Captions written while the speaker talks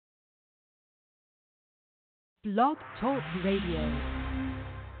Blog Talk Radio.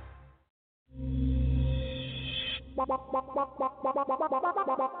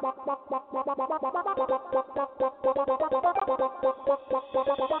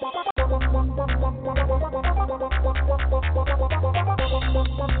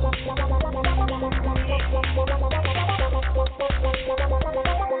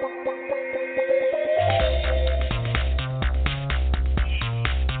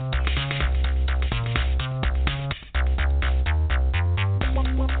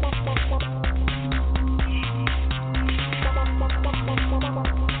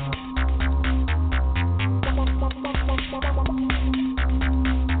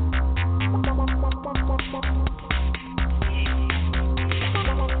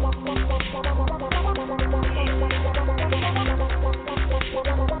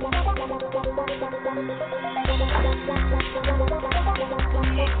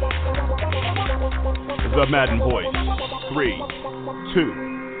 The Madden Voice. 3,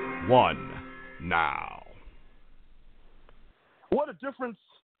 2, 1, now. What a difference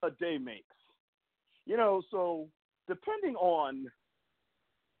a day makes. So depending on,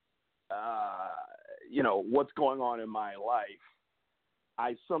 what's going on in my life,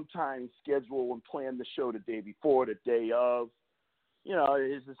 I sometimes schedule and plan the show the day before, the day of.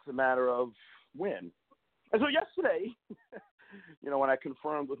 It's just a matter of when. And so yesterday, when I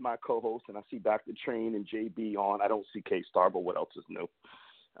confirmed with my co-host and I see Dr. Train and JB on, I don't see K-Star, but what else is new?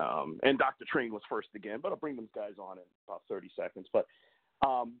 And Dr. Train was first again, but I'll bring them guys on in about 30 seconds. But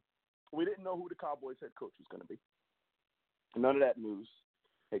we didn't know who the Cowboys head coach was going to be. None of that news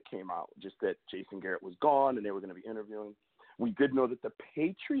had came out, just that Jason Garrett was gone and they were going to be interviewing. We did know that the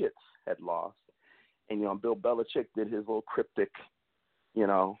Patriots had lost. And, Bill Belichick did his little cryptic,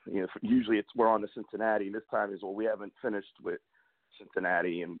 usually we're on to Cincinnati. This time is, we haven't finished with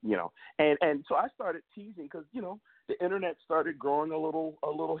Cincinnati. And so I started teasing because, the internet started growing a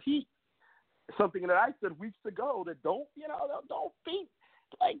little heat. Something that I said weeks ago that don't be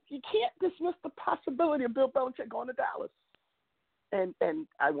like, you can't dismiss the possibility of Bill Belichick going to Dallas. And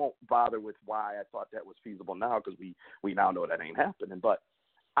I won't bother with why I thought that was feasible now because we now know that ain't happening. But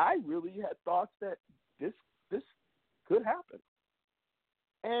I really had thoughts that this could happen.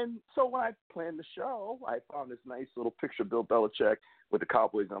 And so when I planned the show, I found this nice little picture of Bill Belichick with the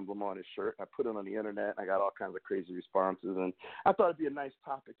Cowboys emblem on his shirt. I put it on the internet. I got all kinds of crazy responses. And I thought it'd be a nice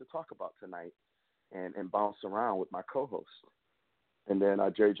topic to talk about tonight and bounce around with my co-host. And then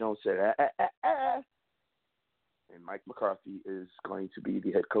Jerry Jones said, And Mike McCarthy is going to be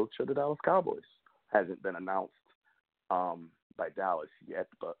the head coach of the Dallas Cowboys. Hasn't been announced by Dallas yet,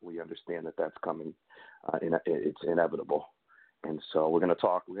 but we understand that that's coming. It's inevitable. And so we're going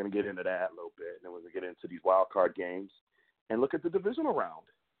to get into that a little bit, and then we're going to get into these wild card games and look at the divisional round.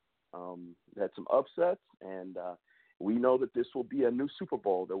 Had some upsets, and we know that this will be a new Super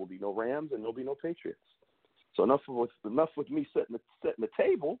Bowl. There will be no Rams and there'll be no Patriots. So enough with me setting the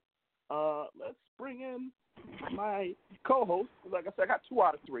table. Let's bring in my co-host. Like I said, I got 2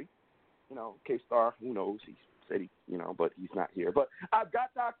 out of 3. K-Star, who knows? He said but he's not here. But I've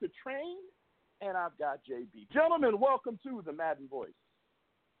got Dr. Train and I've got JB. Gentlemen, welcome to the Madden Voice.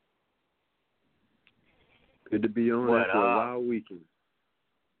 Good to be on after a wild weekend.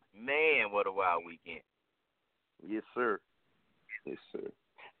 Man, what a wild weekend. Yes, sir. Yes, sir.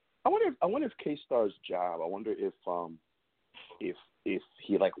 I wonder if K-Star's job, I wonder if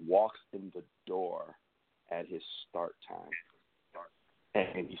he walks in the door at his start time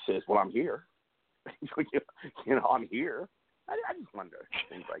and he says, well, I'm here. I'm here. I just wonder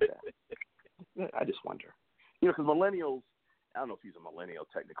things like that. I just wonder. Because millennials, I don't know if he's a millennial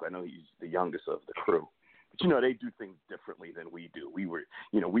technically. I know he's the youngest of the crew. But they do things differently than we do. We were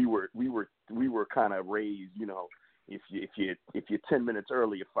kind of raised, if you're 10 minutes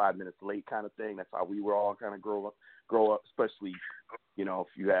early, you're 5 minutes late kind of thing. That's how we were all kind of grow up, especially, if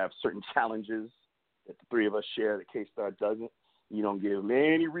you have certain challenges that the three of us share that K-Star doesn't. You don't give them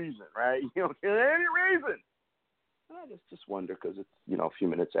any reason, right? You don't give any reason. I just wonder because it's, a few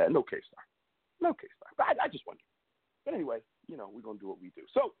minutes at no K-Star. I just wonder. But anyway, we're going to do what we do.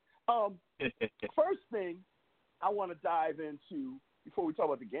 So first thing I want to dive into before we talk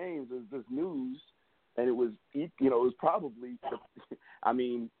about the games is this news. And it was probably,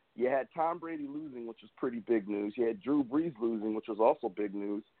 you had Tom Brady losing, which was pretty big news. You had Drew Brees losing, which was also big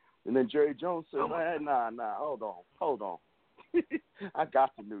news. And then Jerry Jones said, nah, hold on. I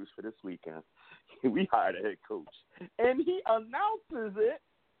got the news for this weekend. We hired a head coach. And he announces it,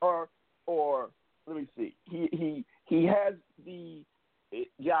 or let me see. He has it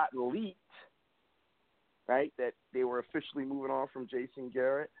got leaked, right, that they were officially moving on from Jason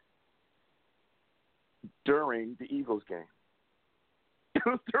Garrett. during the Eagles game. It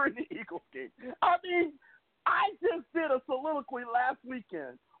was during the Eagles game. I mean, I just did a soliloquy last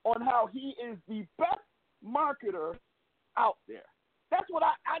weekend on how he is the best marketer out there. That's what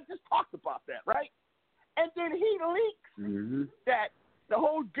I just talked about that, right? And then he leaks that the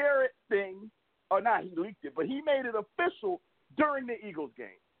whole Garrett thing, or not he leaked it, but he made it official during the Eagles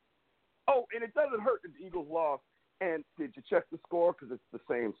game. Oh, and it doesn't hurt that the Eagles lost. And did you check the score? Because it's the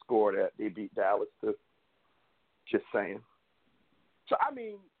same score that they beat Dallas to. Just saying. So, I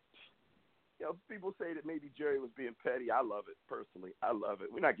mean, you know, people say that maybe Jerry was being petty. I love it, personally. I love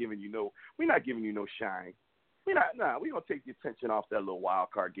it. We're not giving you no shine. We gonna take the attention off that little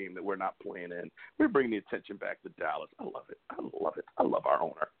wild card game that we're not playing in. We're bringing the attention back to Dallas. I love it. I love it. I love our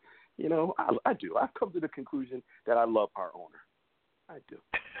owner. You know, I do. I've come to the conclusion that I love our owner. I do.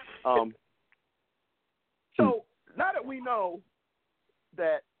 So now that we know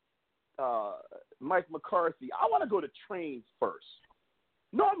that Mike McCarthy, I want to go to Train first.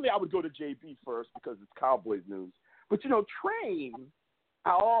 Normally I would go to JB first because it's Cowboys news. But, you know, Train,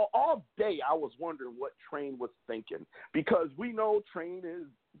 all day I was wondering what Train was thinking because we know Train is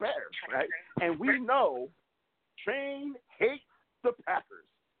Bears, right? And we know Train hates the Packers.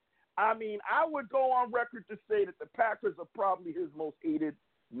 I mean, I would go on record to say that the Packers are probably his most hated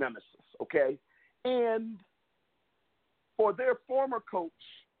nemesis, okay? And for their former coach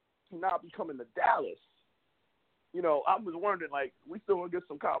to now be coming to Dallas, you know, I was wondering, like, we still going to get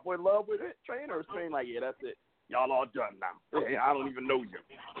some Cowboy love with it, Train, or is Train like, yeah, that's it. Y'all all done now. I don't even know you.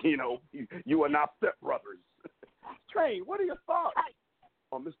 You know, you are not stepbrothers. Train, what are your thoughts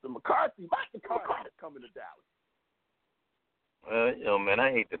on Mr. McCarthy, Mike McCarthy, coming to Dallas? You know, man,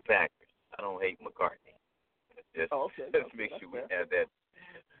 I hate the Packers. I don't hate McCarthy. Let's make sure we have that.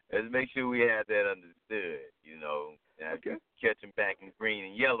 Let's make sure we have that understood. You know, now, if you catch him back in green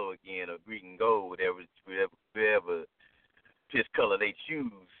and yellow again, or green and gold, whatever piss color they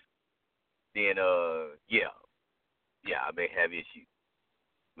choose, then yeah, I may have issues.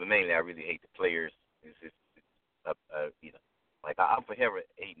 But mainly, I really hate the players. It's you know. Like, I'm forever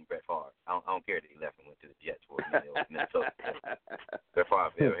hating Brett Favre. I don't care that he left and went to the Jets for Minnesota. Brett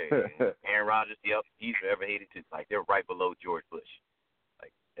Favre forever hated him. Aaron Rodgers, yep, he's forever hated too. Like, they're right below George Bush. Like,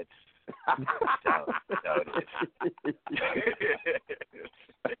 that's how it is.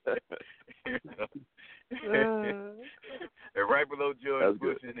 They're right below George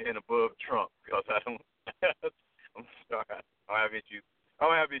Bush and above Trump. Because I'm sorry, I don't have issues. I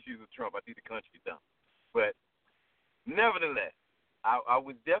don't have issues with Trump. I think the country's dumb. But nevertheless, I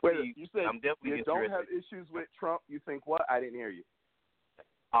was definitely. Wait, you said I'm definitely you don't have issues with Trump. You think what? I didn't hear you.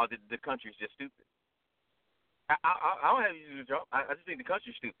 Oh, the country's just stupid. I don't have issues with Trump. I just think the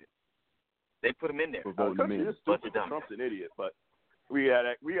country's stupid. They put him in there. The country is stupid. Trump's an idiot. But we had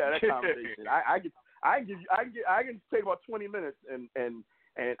that conversation. I can take about 20 minutes and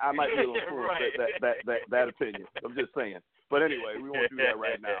I might be able to influence that opinion. I'm just saying. But anyway, we won't do that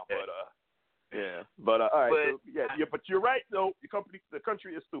right now. But yeah, but all right, but you're right though. The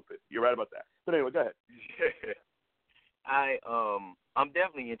country is stupid. You're right about that. But anyway, go ahead. I'm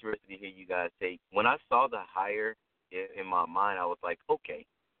definitely interested to hear you guys take. When I saw the hire in my mind, I was like, okay,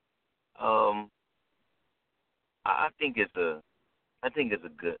 I think it's a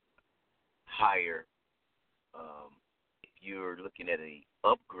good hire. If you're looking at a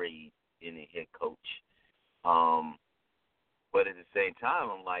upgrade in a head coach, but at the same time,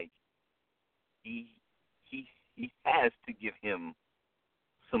 I'm like. He has to give him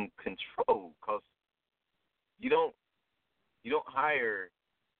some control because you don't hire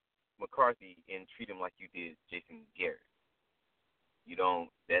McCarthy and treat him like you did Jason Garrett. You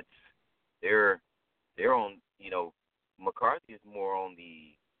don't. They're on. You know, McCarthy is more on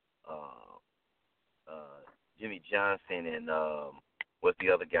the Jimmy Johnson and what's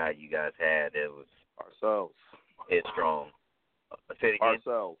the other guy you guys had that was ourselves headstrong. Say it again.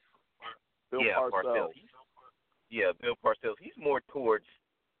 Ourselves. Bill Parcells. Bill Parcells. He's more towards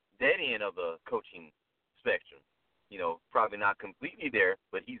that end of the coaching spectrum. You know, probably not completely there,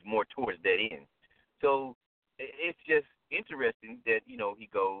 but he's more towards that end. So it's just interesting that, you know, he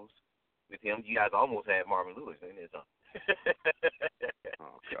goes with him. You guys almost had Marvin Lewis in this.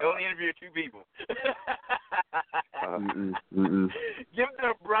 Only interviewed two people. Give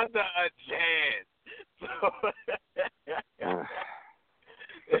the brother a chance.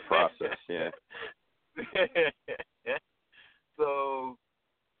 The process, yeah. So,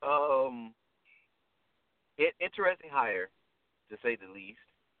 interesting hire, to say the least.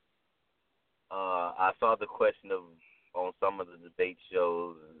 I saw the question on some of the debate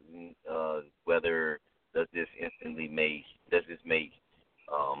shows whether does this make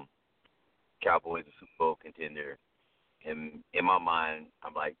Cowboys a Super Bowl contender. And in my mind,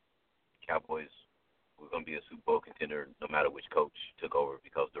 I'm like, Cowboys were going to be a Super Bowl contender no matter which coach took over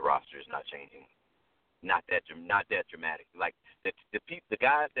because the roster is not changing. Not that dramatic. Like the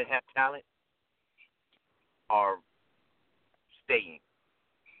guys that have talent are staying.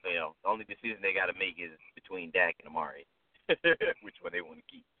 You know, the only decision they got to make is between Dak and Amari, which one they want to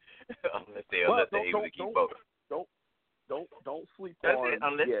keep, unless they're able to keep both. Don't sleep That's on. it,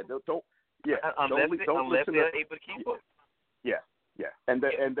 unless they're able to keep both. Yeah, and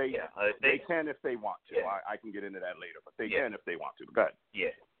they they can if they want to. Yeah. I can get into that later, but they can if they want to. Go ahead. Yeah.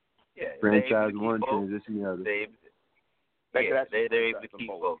 Franchise one, transition the other. They're able to keep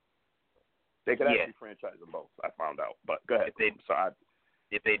both. They could actually franchise them both. I found out, but go ahead.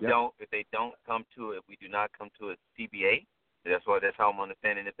 If they don't come to it, we do not come to a CBA. That's how I'm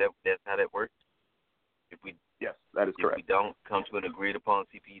understanding it. That's how that works. Yes, that is correct. If we don't come to an agreed upon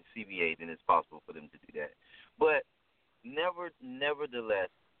CBA, then it's possible for them to do that. But nevertheless,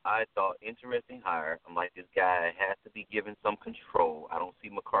 I thought interesting hire. I'm like, this guy has to be given some control. I don't see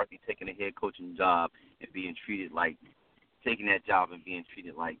McCarthy taking a head coaching job and being treated like taking that job and being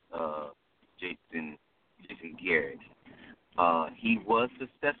treated like Jason Garrett. He was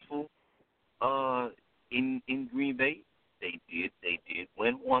successful in Green Bay. They did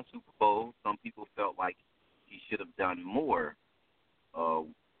win one Super Bowl. Some people felt like he should have done more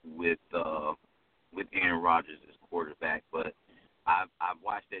with Aaron Rodgers as quarterback, but I've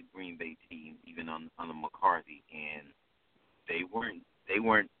watched that Green Bay team even under McCarthy, and they weren't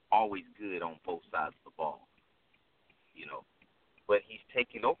always good on both sides of the ball, you know. But he's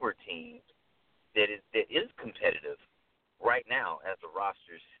taking over a team that is competitive right now as the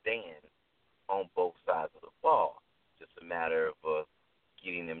rosters stand on both sides of the ball. Just a matter of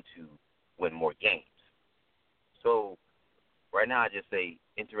getting them to win more games. So right now, I just say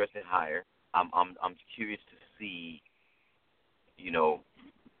interesting hire. I'm curious to see, you know,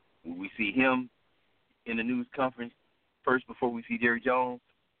 when we see him in the news conference first before we see Jerry Jones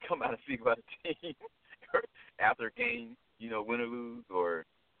come out and speak about the team after a game, you know, win or lose, or,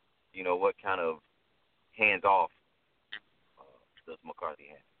 you know, what kind of hands off does McCarthy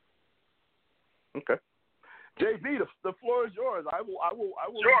have? Okay. JB, the floor is yours. I will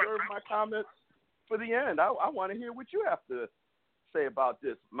reserve my comments for the end. I want to hear what you have to say about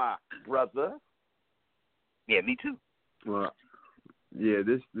this, my brother. Yeah, me too. Well, yeah,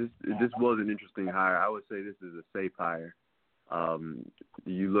 this was an interesting hire. I would say this is a safe hire.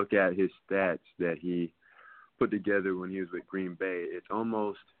 You look at his stats that he put together when he was with Green Bay. It's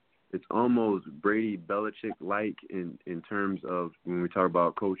almost Brady Belichick-like in terms of when we talk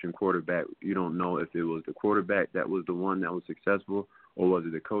about coach and quarterback. You don't know if it was the quarterback that was the one that was successful or was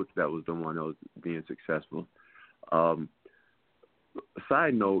it the coach that was the one that was being successful.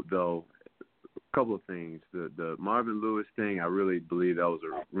 Side note, though, a couple of things. The Marvin Lewis thing, I really believe that was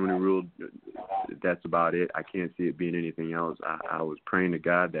a Rooney Rule. That's about it. I can't see it being anything else. I was praying to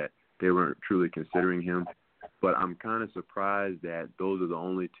God that they weren't truly considering him. But I'm kind of surprised that those are the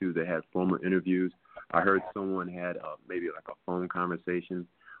only two that had formal interviews. I heard someone had maybe like a phone conversation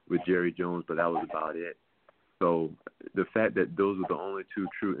with Jerry Jones, but that was about it. So the fact that those are the only two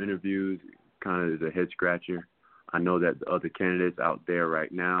true interviews kind of is a head-scratcher. I know that the other candidates out there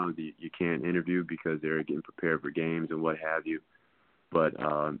right now, you can't interview because they're getting prepared for games and what have you. But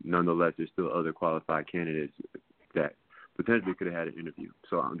nonetheless, there's still other qualified candidates that potentially could have had an interview.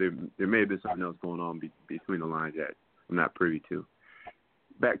 So there may have been something else going on between the lines that I'm not privy to.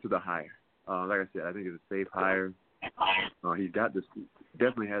 Back to the hire. Like I said, I think it's a safe hire. He's got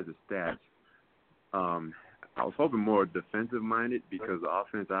definitely has the stats. I was hoping more defensive-minded because the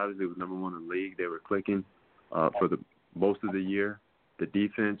offense obviously was number one in the league. They were clicking for the most of the year. The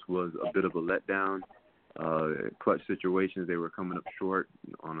defense was a bit of a letdown. Clutch situations, they were coming up short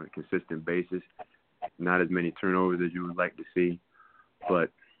on a consistent basis. Not as many turnovers as you would like to see.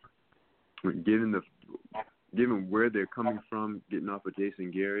 But given where they're coming from, getting off of Jason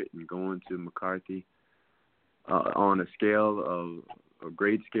Garrett and going to McCarthy, on a scale of a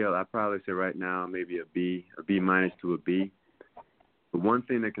grade scale, I'd probably say right now maybe a B minus to a B. But one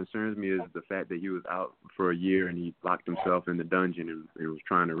thing that concerns me is the fact that he was out for a year and he locked himself in the dungeon and was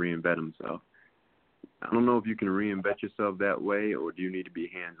trying to reinvent himself. I don't know if you can reinvent yourself that way or do you need to be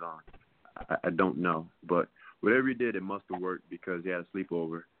hands-on. I don't know. But whatever he did, it must have worked because he had a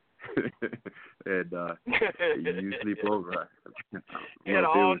sleepover. And you sleep over. He had an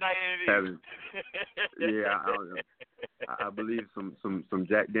all-night interview. Yeah, I don't know. I believe some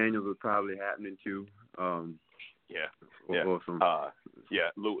Jack Daniels was probably happening too. Or some,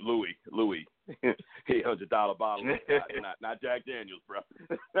 Louis. $800 bottle. Not Jack Daniels, bro.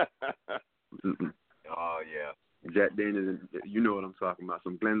 Jack Daniels, and you know what I'm talking about.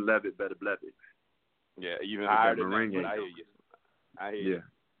 Some Glenn Levitt better Levitt. Yeah, even higher than Meringue. that. But I hear you. Yeah.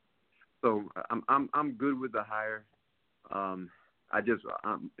 So I'm good with the hire. In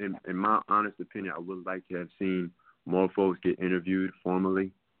my honest opinion, I would like to have seen more folks get interviewed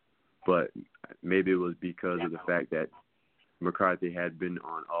formally, but maybe it was because of the fact that McCarthy had been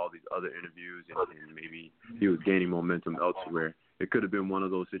on all these other interviews and maybe he was gaining momentum elsewhere. It could have been one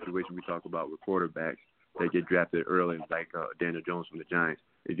of those situations we talk about with quarterbacks that get drafted early, like Daniel Jones from the Giants.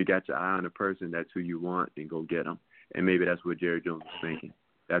 If you got your eye on a person, that's who you want, then go get them. And maybe that's what Jerry Jones was thinking.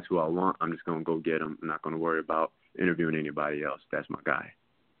 That's who I want. I'm just going to go get him. I'm not going to worry about interviewing anybody else. That's my guy.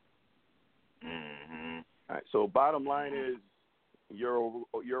 Mm-hmm. All right. So bottom line is you're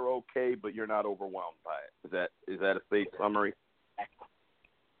okay, but you're not overwhelmed by it. Is that a safe summary?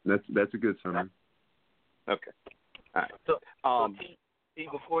 That's a good summary. Okay. All right. So T,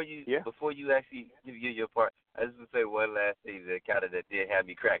 before you actually give your part, I just want to say one last thing that did have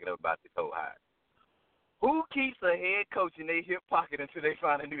me cracking up about this whole hire. Who keeps a head coach in their hip pocket until they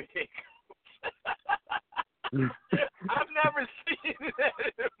find a new head coach? I've never seen that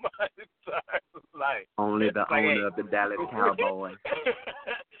in my entire life. Only the owner of the Dallas Cowboys.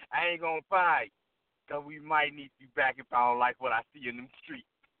 I ain't gonna fight, because we might need you back if I don't like what I see in them streets.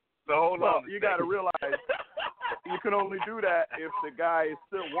 So hold on. You got to realize you can only do that if the guy is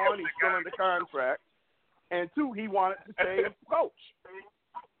still, one, he's still under contract, and two, he wanted to stay coach.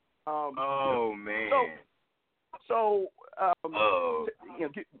 Man. So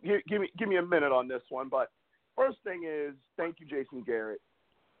give me a minute on this one. But first thing is, thank you, Jason Garrett.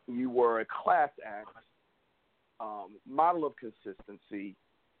 You were a class act, model of consistency,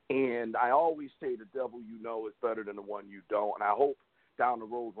 and I always say the devil you know is better than the one you don't. And I hope down the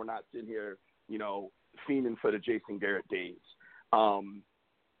road we're not sitting here, fiending for the Jason Garrett days. And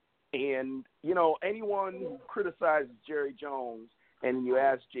anyone who criticizes Jerry Jones, and you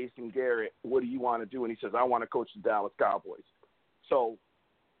ask Jason Garrett, what do you want to do? And he says, I want to coach the Dallas Cowboys. So,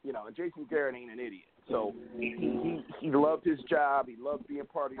 and Jason Garrett ain't an idiot. So he loved his job. He loved being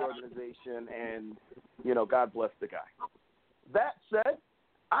part of the organization. And, God bless the guy. That said,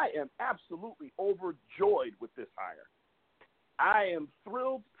 I am absolutely overjoyed with this hire. I am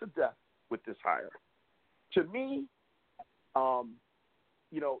thrilled to death with this hire. To me,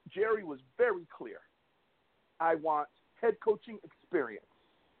 Jerry was very clear. I want head coaching experience,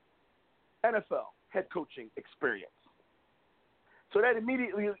 NFL head coaching experience. So that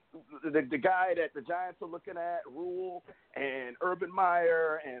immediately, the guy that the Giants are looking at, Rule and Urban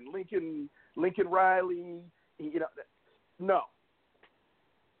Meyer and Lincoln Riley, no.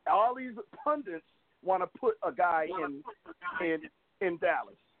 All these pundits want to put a guy in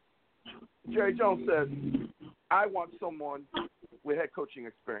Dallas. Jerry Jones says, I want someone with head coaching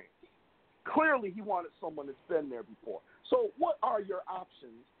experience. Clearly, he wanted someone that's been there before. So what are your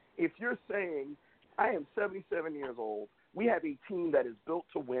options if you're saying, I am 77 years old, we have a team that is built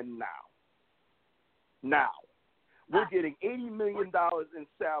to win now. We're getting $80 million in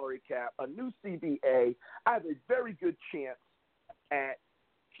salary cap, a new CBA. I have a very good chance at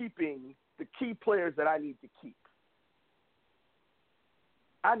keeping the key players that I need to keep.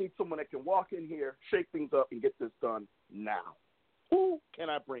 I need someone that can walk in here, shake things up, and get this done now. Who can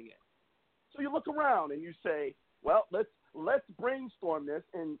I bring in? So you look around and you say, well, let's brainstorm this,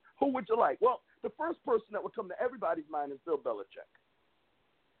 and who would you like? Well, the first person that would come to everybody's mind is Bill Belichick.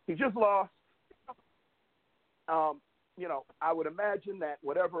 He just lost. I would imagine that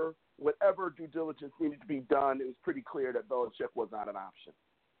whatever due diligence needed to be done, it was pretty clear that Belichick was not an option.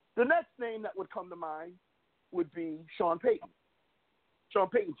 The next name that would come to mind would be Sean Payton. Sean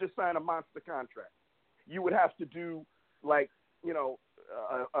Payton just signed a monster contract. You would have to do a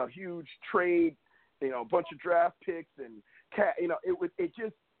huge trade, a bunch of draft picks and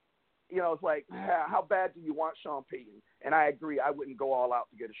it's like, how bad do you want Sean Payton? And I agree, I wouldn't go all out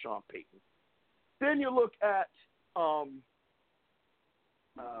to get a Sean Payton. Then you look at I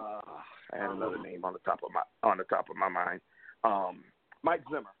had another name on the top of my mind, Mike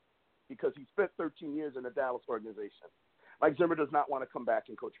Zimmer, because he spent 13 years in the Dallas organization. Mike Zimmer does not want to come back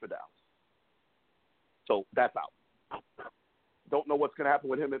and coach for Dallas, so that's out. Don't know what's going to happen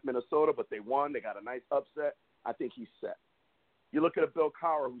with him at Minnesota, but they won. They got a nice upset. I think he's set. You look at a Bill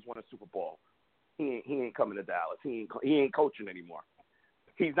Cowher who's won a Super Bowl. He ain't coming to Dallas. He ain't coaching anymore.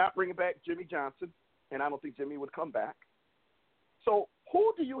 He's not bringing back Jimmy Johnson, and I don't think Jimmy would come back. So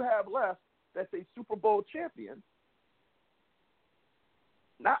who do you have left that's a Super Bowl champion?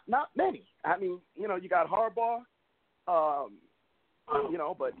 Not many. I mean, you got Harbaugh,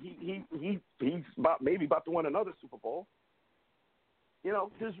 but he's about to win another Super Bowl.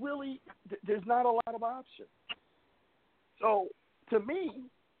 There's not a lot of options. So to me,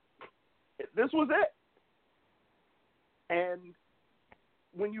 this was it. And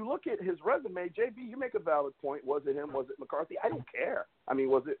when you look at his resume, JB, you make a valid point. Was it him? Was it McCarthy? I don't care. I mean,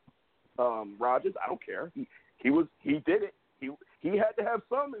 was it Rodgers? I don't care. He did it. He had to have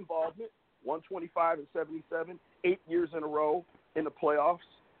some involvement. 125 and 77, 8 years in a row in the playoffs.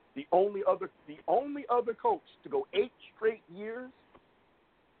 The only other coach to go 8 straight years.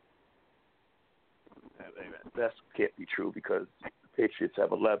 That can't be true because the Patriots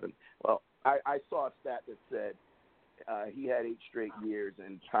have 11. Well, I saw a stat that said he had 8 straight years,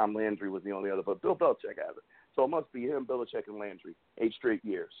 and Tom Landry was the only other, but Bill Belichick has it. So it must be him, Belichick, and Landry, 8 straight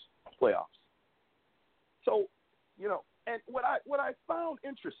years, playoffs. So, and what I found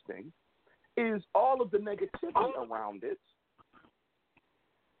interesting is all of the negativity around it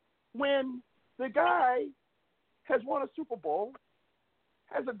when the guy has won a Super Bowl,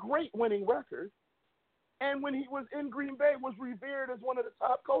 has a great winning record, and when he was in Green Bay was revered as one of the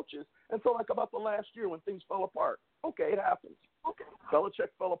top coaches until like about the last year when things fell apart. Okay, it happens. Okay, Belichick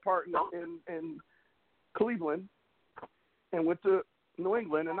fell apart in Cleveland and went to New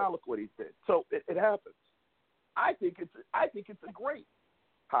England, and now look what he did. So it happens. I think it's a great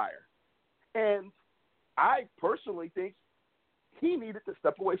hire, and I personally think he needed to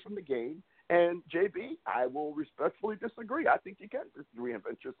step away from the game. And JB, I will respectfully disagree. I think you can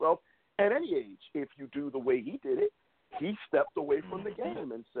reinvent yourself at any age if you do the way he did it. He stepped away from the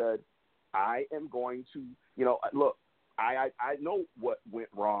game and said, I am going to, look, I know what went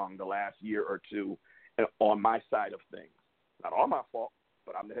wrong the last year or two on my side of things. Not all my fault,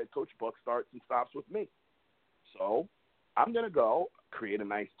 but I'm the head coach. Buck starts and stops with me. So I'm going to go create a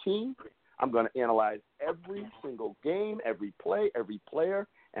nice team. I'm going to analyze every single game, every play, every player,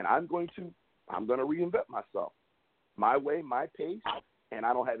 and I'm going to reinvent myself. My way, my pace, and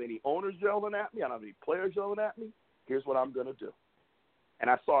I don't have any owners yelling at me. I don't have any players yelling at me. Here's what I'm going to do. And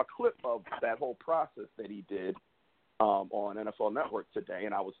I saw a clip of that whole process that he did on NFL Network today,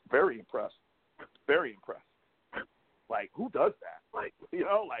 and I was very impressed. Very impressed. Like, who does that?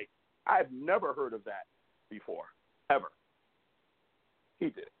 I've never heard of that before, ever. He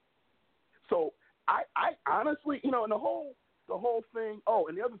did. So I honestly, and the whole thing. Oh,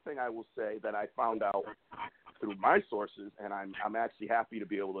 and the other thing I will say that I found out through my sources, and I'm actually happy to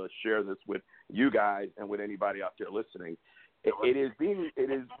be able to share this with you guys and with anybody out there listening. It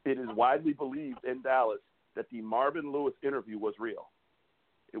is widely believed in Dallas that the Marvin Lewis interview was real.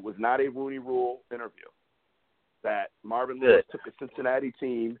 It was not a Rooney Rule interview. That Marvin Lewis took a Cincinnati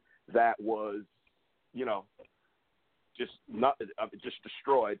team that was, just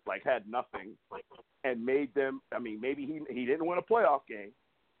destroyed, like had nothing, and made them. I mean, maybe he didn't win a playoff game,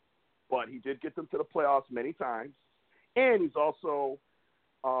 but he did get them to the playoffs many times, and he's also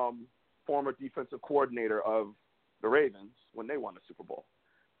former defensive coordinator of the Ravens when they won the Super Bowl.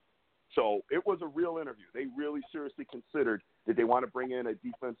 So it was a real interview. They really seriously considered, did they want to bring in a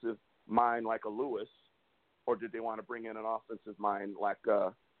defensive mind like a Lewis, or did they want to bring in an offensive mind like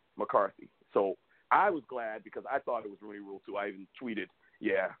McCarthy? So I was glad because I thought it was Rooney Rule too. I even tweeted,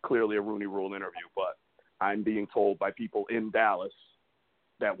 clearly a Rooney Rule interview, but I'm being told by people in Dallas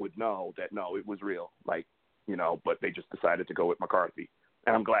that would know that, no, it was real. But they just decided to go with McCarthy.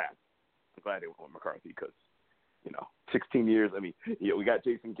 And I'm glad. I'm glad they went with McCarthy because, 16 years. I mean, we got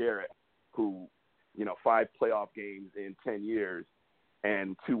Jason Garrett who, 5 playoff games in 10 years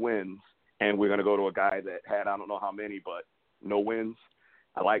and 2 wins. And we're going to go to a guy that had, I don't know how many, but no wins.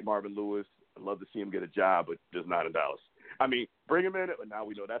 I like Marvin Lewis. I'd love to see him get a job, but just not in Dallas. I mean, bring him in, but now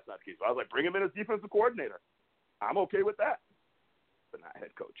we know that's not the case. So I was like, bring him in as defensive coordinator. I'm okay with that, but not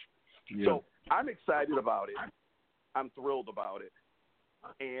head coach. Yeah. So I'm excited about it. I'm thrilled about it.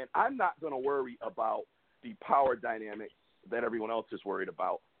 And I'm not going to worry about the power dynamics that everyone else is worried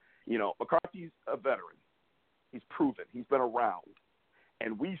about. McCarthy's a veteran. He's proven. He's been around.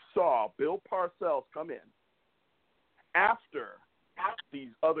 And we saw Bill Parcells come in after these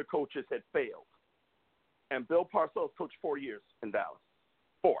other coaches had failed. And Bill Parcells coached 4 years in Dallas.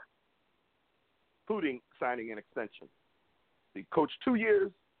 4. Including signing an extension. He coached 2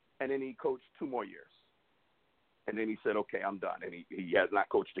 years, and then he coached 2 more years. And then he said, okay, I'm done. And he has not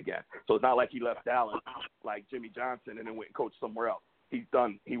coached again. So it's not like he left Dallas like Jimmy Johnson and then went and coached somewhere else. He's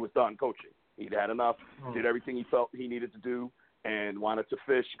done. He was done coaching. He'd had enough, did everything he felt he needed to do, and wanted to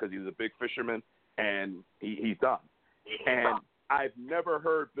fish because he was a big fisherman, and he's done. And I've never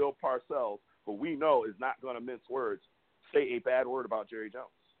heard Bill Parcells, who we know is not going to mince words, say a bad word about Jerry Jones.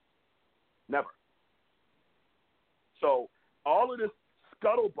 Never. So all of this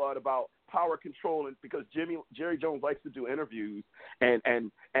scuttlebutt about power control, and because Jerry Jones likes to do interviews, and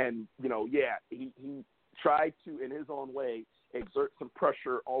he tried to, in his own way, exert some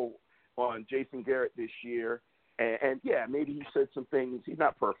pressure on Jason Garrett this year. And yeah, maybe he said some things. He's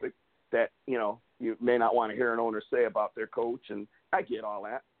not perfect that, you may not want to hear an owner say about their coach, and I get all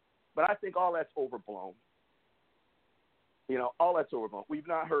that. But I think all that's overblown. All that's overblown. We've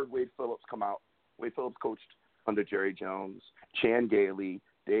not heard Wade Phillips come out. Wade Phillips coached under Jerry Jones, Chan Gailey,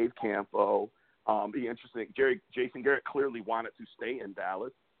 Dave Campo. Be interesting. Jason Garrett clearly wanted to stay in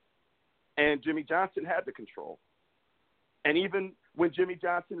Dallas, and Jimmy Johnson had the control. And even when Jimmy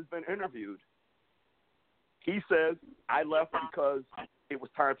Johnson has been interviewed, he says, I left because it was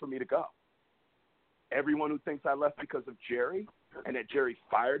time for me to go. Everyone who thinks I left because of Jerry and that Jerry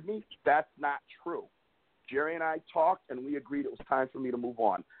fired me, that's not true. Jerry and I talked, and we agreed it was time for me to move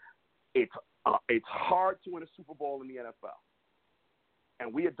on. It's hard to win a Super Bowl in the NFL,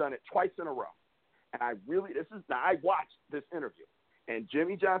 and we had done it twice in a row. And I watched this interview, and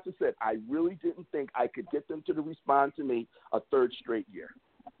Jimmy Johnson said, I really didn't think I could get them to respond to me a third straight year.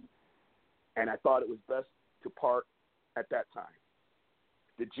 And I thought it was best to part at that time.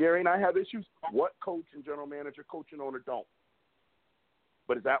 Did Jerry and I have issues? What coach and general manager, coach and owner don't?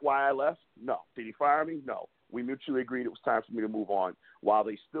 But is that why I left? No. Did he fire me? No. We mutually agreed it was time for me to move on while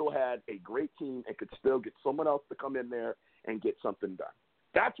they still had a great team and could still get someone else to come in there and get something done.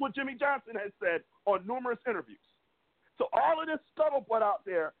 That's what Jimmy Johnson has said on numerous interviews. So all of this scuttlebutt out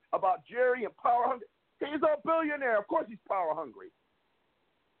there about Jerry and power hungry, he's a billionaire. Of course he's power hungry.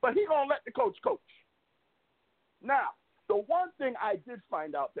 But he's going to let the coach coach. Now, the one thing I did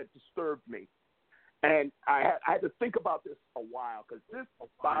find out that disturbed me, and I had to think about this a while because this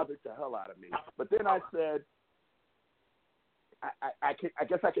bothered the hell out of me. But then I said, I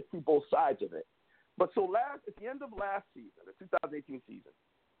guess I could see both sides of it. But so at the end of last season, the 2018 season,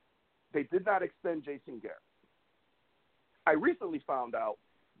 they did not extend Jason Garrett. I recently found out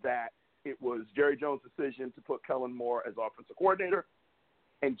that it was Jerry Jones' decision to put Kellen Moore as offensive coordinator.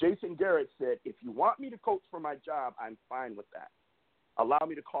 And Jason Garrett said, if you want me to coach for my job, I'm fine with that. Allow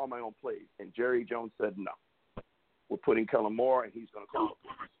me to call my own plays. And Jerry Jones said, no. We're putting Kellen Moore, and he's going to call the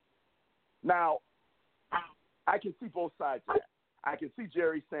plays. Now, I can see both sides of that. I can see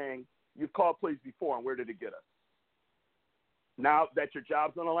Jerry saying, you've called plays before, and where did it get us? Now that your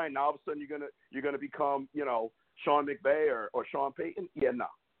job's on the line, now all of a sudden you're gonna become, Sean McVay or Sean Payton? Yeah, no.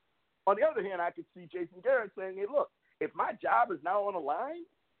 On the other hand, I could see Jason Garrett saying, hey, look, if my job is now on the line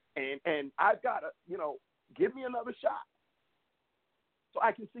and I've got to, give me another shot. So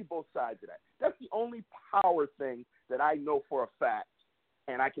I can see both sides of that. That's the only power thing that I know for a fact,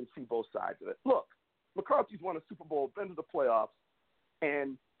 and I can see both sides of it. Look, McCarthy's won a Super Bowl, been to the playoffs,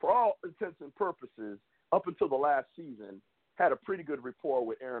 and for all intents and purposes, up until the last season, had a pretty good rapport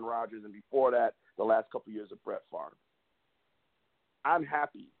with Aaron Rodgers, and before that, the last couple of years of Brett Favre. I'm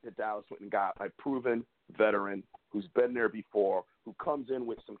happy that Dallas went and got a proven veteran who's been there before, who comes in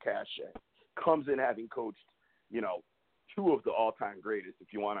with some cachet, comes in having coached, two of the all-time greatest.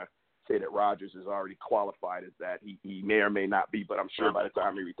 If you want to say that Rodgers is already qualified as that, he may or may not be, but I'm sure by the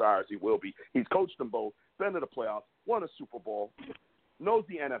time he retires, he will be. He's coached them both, been to the playoffs, won a Super Bowl, knows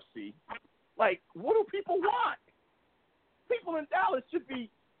the NFC. Like, what do people want? People in Dallas should be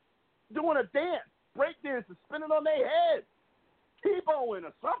doing a dance, break dance, and spinning on their heads, T-bowing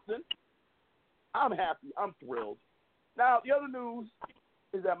or something. I'm happy. I'm thrilled. Now, the other news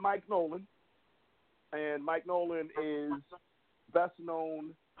is that Mike Nolan, and Mike Nolan is best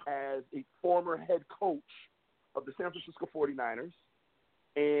known as a former head coach of the San Francisco 49ers,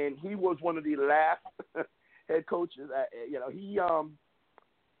 and he was one of the last head coaches.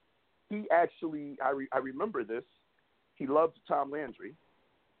 He actually, I remember this, he loved Tom Landry,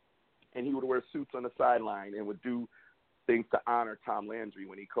 and he would wear suits on the sideline and would do things to honor Tom Landry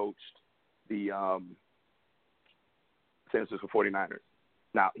when he coached the San Francisco 49ers.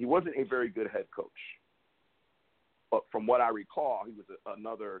 Now, he wasn't a very good head coach, but from what I recall, he was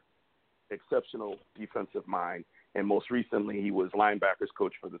another exceptional defensive mind, and most recently he was linebackers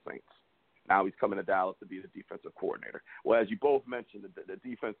coach for the Saints. Now he's coming to Dallas to be the defensive coordinator. Well, as you both mentioned, the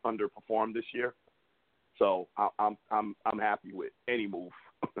defense underperformed this year, so I'm happy with any move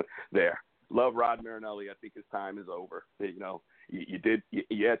there. Love Rod Marinelli. I think his time is over.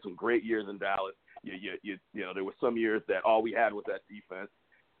 You had some great years in Dallas. There were some years that all we had was that defense.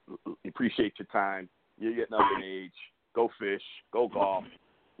 Appreciate your time. You're getting up in age. Go fish. Go golf.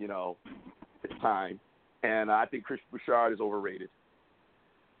 It's time. And I think Chris Bouchard is overrated.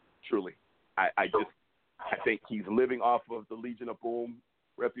 Truly. I think he's living off of the Legion of Boom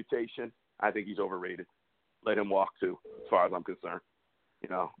reputation. I think he's overrated. Let him walk too, as far as I'm concerned.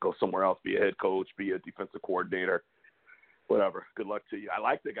 Go somewhere else, be a head coach, be a defensive coordinator. whatever. Good luck to you. I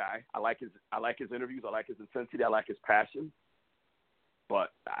like the guy. I like his interviews. I like his intensity. I like his passion.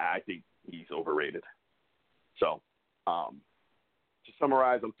 But I think he's overrated. So, to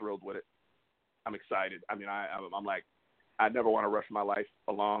summarize, I'm thrilled with it. I'm excited. I mean, I'm like, I never want to rush my life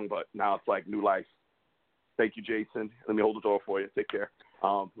along, but now it's like new life. Thank you, Jason. Let me hold the door for you. Take care.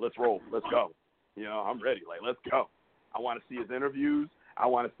 Let's roll. Let's go. You know, I'm ready. Like, let's go. I want to see his interviews. I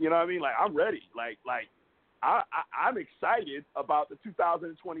want to, you know what I mean? Like, I'm ready. I'm excited about the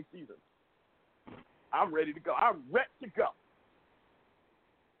 2020 season. I'm ready to go. I'm ready to go.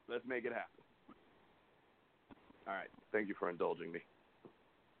 Let's make it happen. All right. Thank you for indulging me.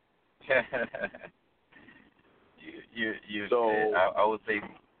 I would say.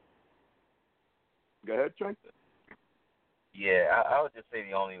 Go ahead, Trey. Yeah, I would just say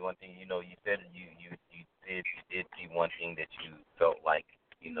the only one thing, you know, you said you did see one thing that you felt like,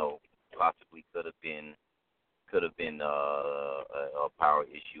 you know, possibly could have been a power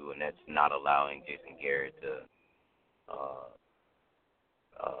issue, and that's not allowing Jason Garrett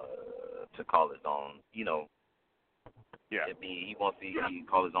to call his own, you know. Yeah. He wants to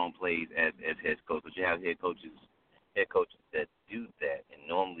call his own plays as head coach, but you have head coaches that do that, and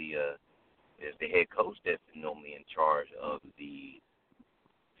normally it's the head coach that's normally in charge of the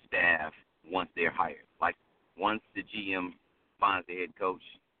staff once they're hired. Like, once the GM finds the head coach,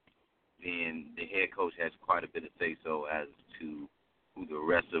 then the head coach has quite a bit of say-so as to who the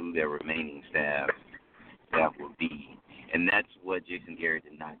rest of their remaining staff will be. And that's what Jason Garrett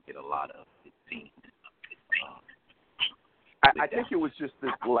did not get a lot of, it seemed. I think it was just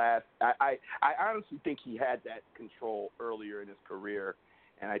this last – I honestly think he had that control earlier in his career,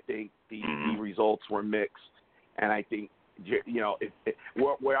 and I think the results were mixed. And I think, you know,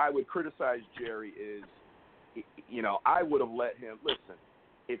 where I would criticize Jerry is, you know, I would have let him – listen,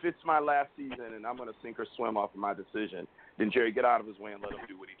 if it's my last season and I'm going to sink or swim off of my decision, then Jerry, get out of his way and let him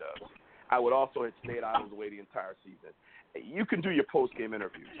do what he does. I would also have stayed out of his way the entire season. You can do your post-game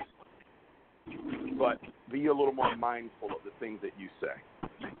interviews, but be a little more mindful of the things that you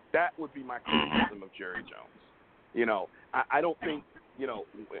say. That would be my criticism of Jerry Jones. You know, I don't think, you know,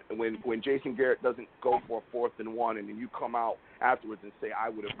 when Jason Garrett doesn't go for a 4th and 1 and then you come out afterwards and say, I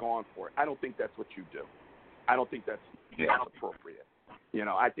would have gone for it. I don't think that's what you do. I don't think that's appropriate. You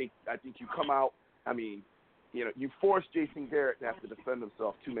know, I think you come out, I mean, you know, you force Jason Garrett to have to defend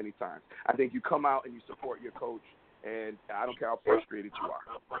himself too many times. I think you come out and you support your coach, and I don't care how frustrated you are.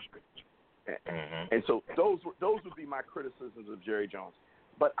 And so those would be my criticisms of Jerry Jones.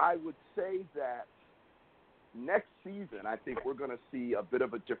 But I would say that next season, I think we're going to see a bit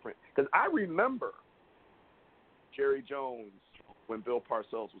of a different – because I remember Jerry Jones when Bill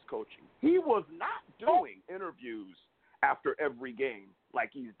Parcells was coaching. He was not doing interviews after every game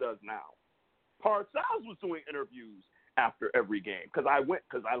like he does now. Parcells was doing interviews after every game because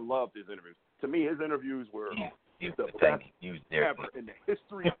I loved his interviews. To me, his interviews were the best ever in the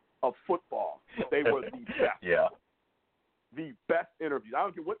history of football. They were the best. Yeah. The best interviews. I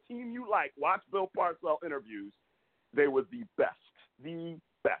don't care what team you like. Watch Bill Parcells interviews. They were the best. The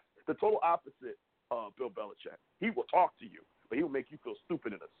best. The total opposite of Bill Belichick. He will talk to you, but he will make you feel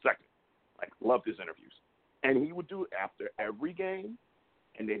stupid in a second. Like, loved his interviews. And he would do it after every game,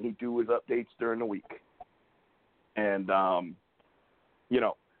 and then he'd do his updates during the week. And, you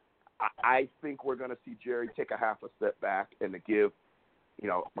know, I think we're going to see Jerry take a half a step back and to give, you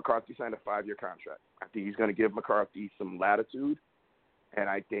know, McCarthy signed a 5-year contract. I think he's going to give McCarthy some latitude, and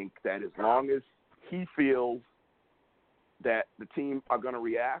I think that as long as he feels that the team are going to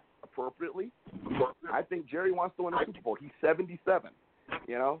react appropriately, I think Jerry wants to win a Super Bowl. He's 77,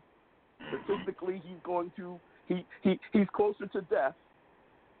 you know. Statistically, he's going to he's closer to death.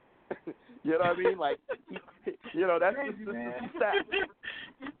 You know what I mean? Like, you know, that's just the stat.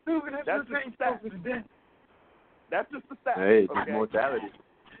 That's just the stat. That's just the stat. Hey, okay? Mortality.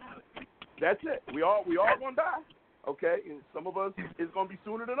 That's it. We all gonna die. Okay, and some of us is gonna be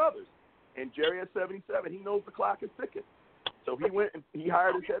sooner than others. And Jerry at 77, he knows the clock is ticking. So he went and he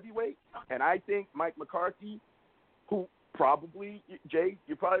hired his heavyweight, and I think Mike McCarthy, who probably, Jay,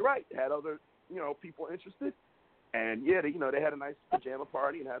 you're probably right, had other, you know, people interested. And, yeah, they had a nice pajama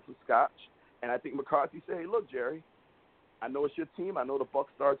party and had some scotch. And I think McCarthy said, hey, look, Jerry, I know it's your team. I know the buck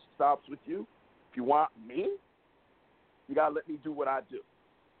stops with you. If you want me, you got to let me do what I do.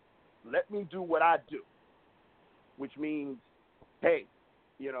 Let me do what I do, which means, hey,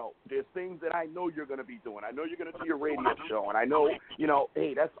 you know, there's things that I know you're going to be doing. I know you're going to do your radio show. And I know, you know,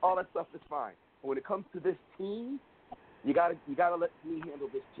 hey, that's all that stuff is fine. But when it comes to this team, you gotta let me handle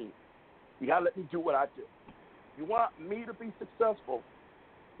this team. You got to let me do what I do. You want me to be successful,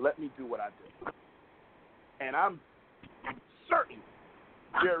 let me do what I do. And I'm certain.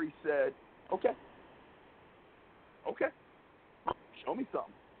 Jerry said, okay, show me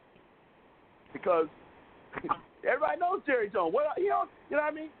something. Because everybody knows Jerry Jones. Well, you know what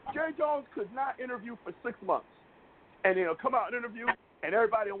I mean? Jerry Jones could not interview for 6 months. And he'll come out and interview, and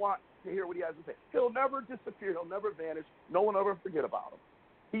everybody will want to hear what he has to say. He'll never disappear. He'll never vanish. No one will ever forget about him.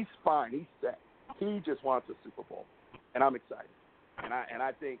 He's fine. He's set. He just wants a Super Bowl. And I'm excited. And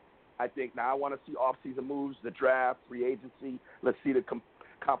I think now I want to see off-season moves, the draft, free agency. Let's see the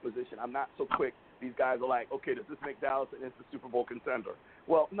composition. I'm not so quick. These guys are like, okay, does this make Dallas an instant Super Bowl contender?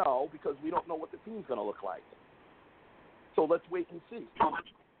 Well, no, because we don't know what the team's going to look like. So let's wait and see.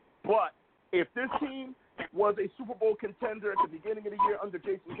 But if this team was a Super Bowl contender at the beginning of the year under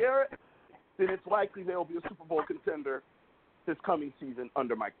Jason Garrett, then it's likely they'll be a Super Bowl contender this coming season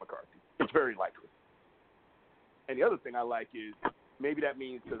under Mike McCarthy. It's very likely. And the other thing I like is maybe that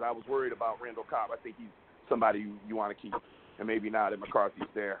means, because I was worried about Randall Cobb, I think he's somebody you want to keep. And maybe now that McCarthy's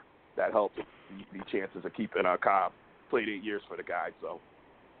there, that helps the chances of keeping Cobb. Played 8 years for the guy, so,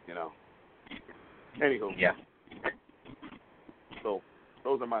 you know. Anywho. Yeah. So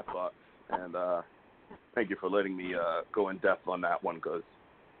those are my thoughts. And thank you for letting me go in depth on that one because,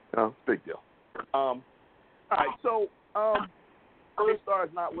 you know, it's a big deal. All right, so K-Star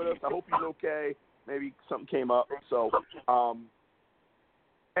is not with us. I hope he's okay. Maybe something came up. So,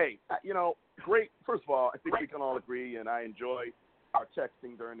 hey, you know, great. First of all, I think we can all agree, and I enjoy our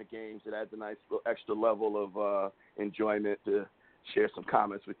texting during the games. It adds a nice little extra level of enjoyment to share some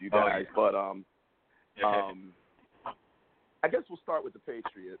comments with you guys. But I guess we'll start with the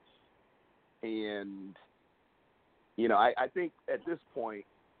Patriots. And, you know, I think at this point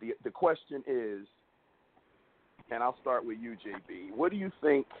the question is, and I'll start with you, JB. What do you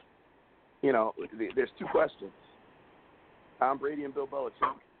think, you know, there's two questions, Tom Brady and Bill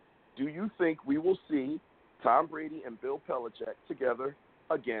Belichick. Do you think we will see Tom Brady and Bill Belichick together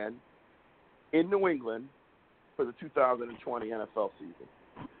again in New England for the 2020 NFL season?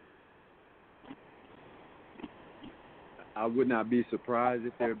 I would not be surprised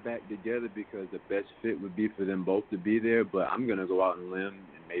if they're back together because the best fit would be for them both to be there, but I'm going to go out on a limb,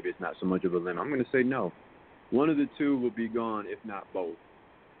 and maybe it's not so much of a limb. I'm going to say no. One of the two will be gone, if not both,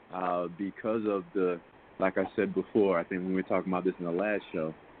 because of the, like I said before, I think when we were talking about this in the last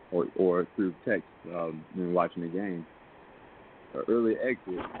show, or through text when we were watching the game, an early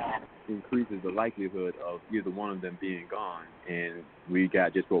exit increases the likelihood of either one of them being gone, and we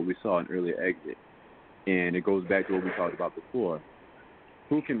got just what we saw, an early exit. And it goes back to what we talked about before.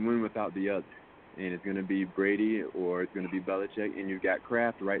 Who can win without the other? And it's going to be Brady or it's going to be Belichick, and you've got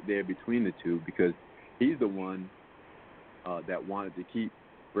Kraft right there between the two because he's the one that wanted to keep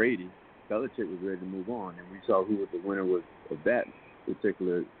Brady. Belichick was ready to move on, and we saw who was the winner of that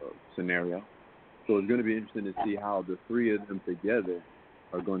particular scenario. So it's going to be interesting to see how the three of them together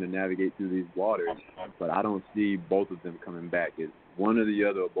are going to navigate through these waters, but I don't see both of them coming back. It's one or the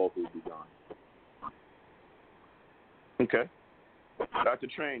other or both will be gone. Okay. Dr.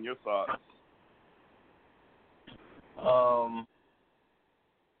 Train, your thoughts? I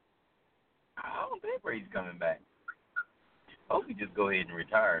don't think Brady's coming back. I hope he just go ahead and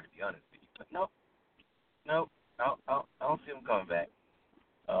retire, to be honest with you. But no, I don't see him coming back.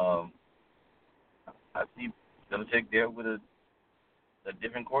 I see Belichick there with a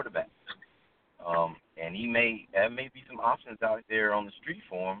different quarterback. And there may be some options out there on the street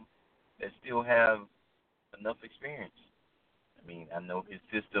for him that still have enough experience. I mean, I know his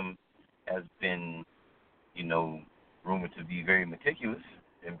system has been, you know, rumored to be very meticulous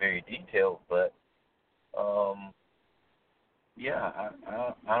and very detailed, but I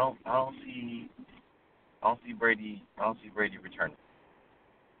don't see Brady returning.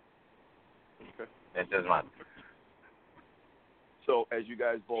 Okay. That does not. So, as you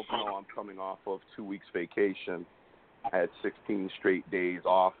guys both know, I'm coming off of 2 weeks vacation. I had 16 straight days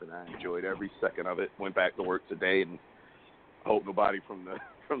off, and I enjoyed every second of it. Went back to work today, and I hope nobody from the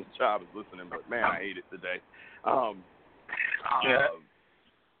job is listening. But man, I hate it today.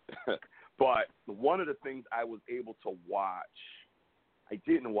 But one of the things I was able to watch, I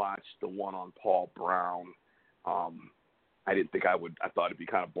didn't watch the one on Paul Brown. I didn't think I would. I thought it'd be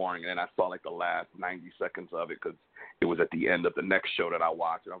kind of boring, and then I saw like the last 90 seconds of it because it was at the end of the next show that I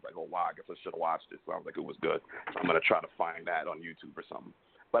watched, and I was like, oh wow, I guess I should have watched it. So I was like, it was good. So I'm gonna try to find that on YouTube or something.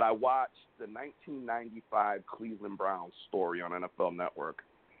 But I watched the 1995 Cleveland Browns story on NFL Network,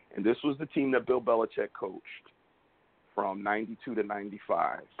 and this was the team that Bill Belichick coached from 92 to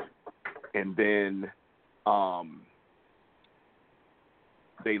 95. And then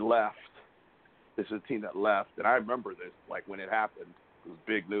they left. This is a team that left, and I remember this, like when it happened, it was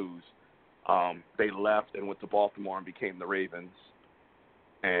big news. They left and went to Baltimore and became the Ravens.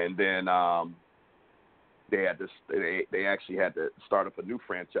 And then they actually had to start up a new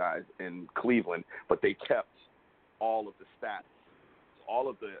franchise in Cleveland, but they kept all of the stats. All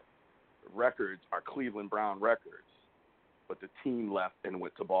of the records are Cleveland Brown records, but the team left and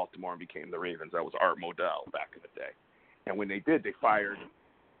went to Baltimore and became the Ravens. That was Art Modell back in the day. And when they did, they fired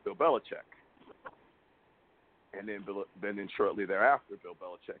Bill Belichick. And then shortly thereafter, Bill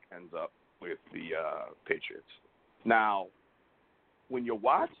Belichick ends up with the Patriots. Now, when you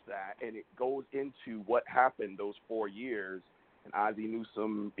watch that and it goes into what happened those 4 years, and Ozzie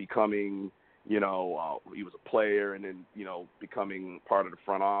Newsome becoming, he was a player and then, becoming part of the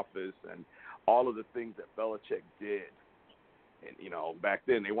front office and all of the things that Belichick did. And, back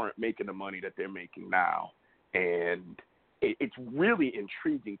then they weren't making the money that they're making now. And it's really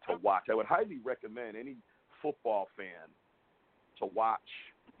intriguing to watch. I would highly recommend any football fan to watch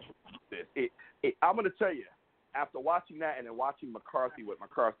this. I'm going to tell you, after watching that and then watching McCarthy, what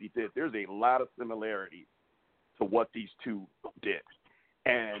McCarthy did, there's a lot of similarities to what these two did.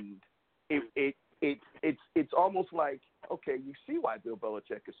 And it's almost like, okay, you see why Bill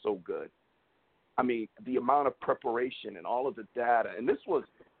Belichick is so good. I mean, the amount of preparation and all of the data, and this was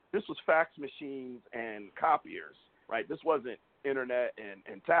fax machines and copiers, right? This wasn't internet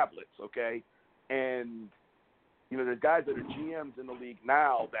and tablets, okay? And there's guys that are GMs in the league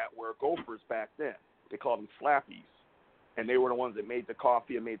now that were Gophers back then. They called them slappies, and they were the ones that made the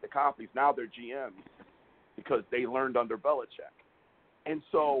coffee and made the copies. Now they're GMs because they learned under Belichick. And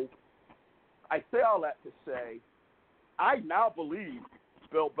so I say all that to say I now believe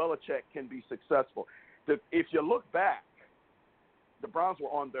Bill Belichick can be successful. If you look back, the Browns were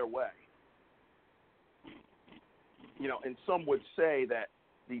on their way. And some would say that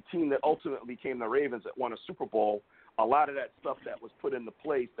the team that ultimately became the Ravens that won a Super Bowl, a lot of that stuff that was put into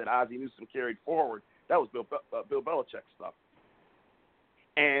place that Ozzie Newsome carried forward, that was Bill Belichick stuff.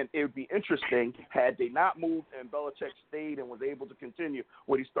 And it would be interesting, had they not moved and Belichick stayed and was able to continue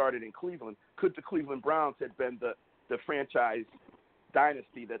what he started in Cleveland, could the Cleveland Browns have been the franchise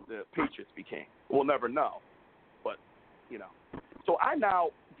dynasty that the Patriots became? We'll never know. But, So I now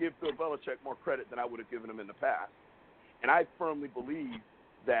give Bill Belichick more credit than I would have given him in the past. And I firmly believe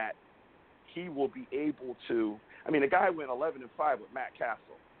that he will be able to – the guy went 11-5 with Matt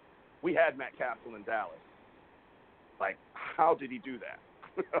Castle. We had Matt Castle in Dallas. Like, how did he do that?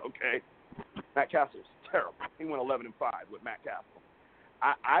 Okay. Matt Castle's terrible. He went 11-5 with Matt Castle.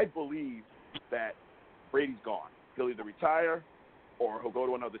 I believe that Brady's gone. He'll either retire or he'll go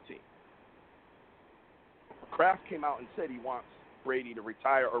to another team. Kraft came out and said he wants Brady to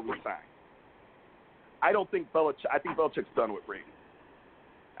retire or resign. I think Belichick's done with Brady.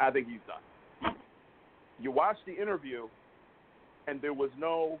 I think he's done. You watch the interview, and there was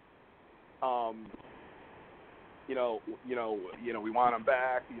no, we want him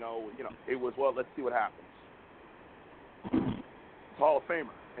back. It was, well, let's see what happens. It's Hall of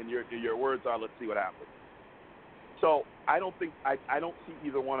Famer, and your words are, let's see what happens. So I don't see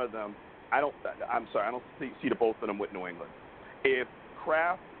either one of them. I don't see the both of them with New England. If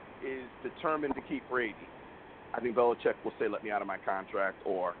Kraft is determined to keep Brady, I think Belichick will say, let me out of my contract,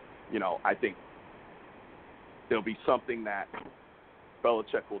 or, I think there'll be something that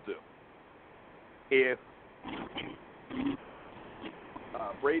Belichick will do. If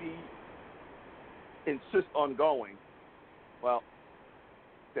Brady insists on going, well,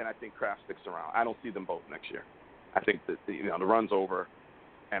 then I think Kraft sticks around. I don't see them both next year. I think that the run's over,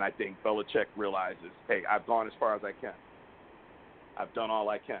 and I think Belichick realizes, hey, I've gone as far as I can. I've done all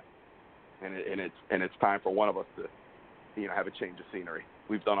I can, and it's time for one of us to, have a change of scenery.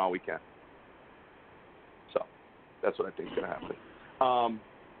 We've done all we can. So that's what I think is going to happen.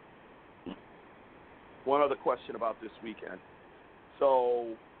 One other question about this weekend.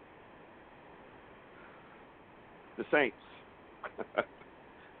 So the Saints.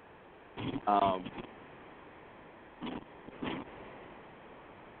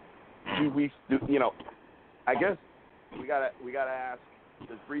 I guess we gotta ask,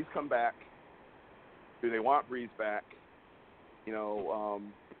 does Breeze come back? Do they want Breeze back?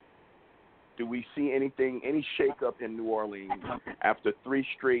 Do we see any shakeup in New Orleans after 3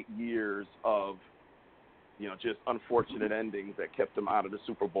 straight years of, just unfortunate endings that kept them out of the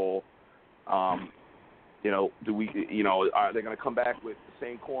Super Bowl? Do we, are they going to come back with the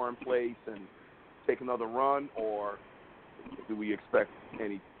same core in place and take another run, or do we expect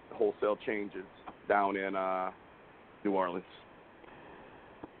any wholesale changes down in New Orleans?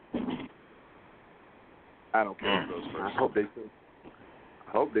 I don't care who goes first.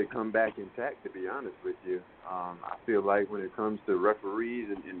 hope they come back intact, to be honest with you. I feel like when it comes to referees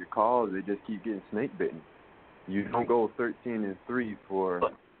and the calls, they just keep getting snake bitten. You don't go 13-3 for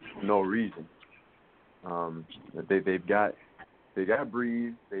no reason. They've got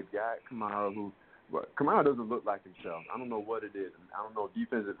Breeze, they've got Kamara, Kamara doesn't look like himself. I don't know what it is. I don't know if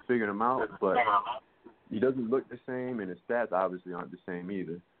defense is figuring him out, but he doesn't look the same, and his stats obviously aren't the same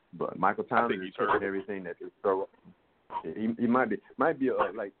either. But Michael Thomas is taking everything that they throw. He might be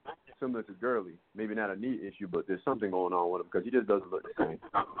like similar to Gurley, maybe not a knee issue, but there's something going on with him because he just doesn't look the same.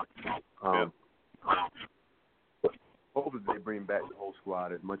 Hopefully they bring back the whole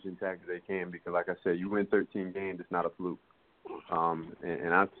squad as much intact as they can because, like I said, you win 13 games, it's not a fluke.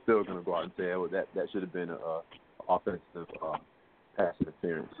 And I'm still going to go out and say, that should have been an offensive pass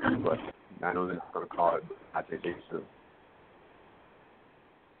interference. But I know they're not going to call it. I think they should.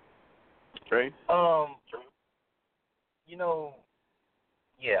 Trey?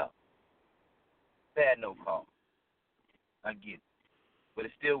 Yeah. Bad no call. I get it. But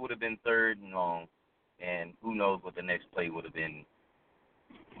it still would have been third and long, and who knows what the next play would have been.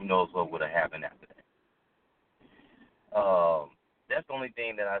 Who knows what would have happened after that. That's the only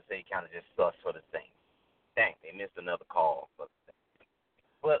thing that I say kind of just sucks for the Saints. Dang, they missed another call.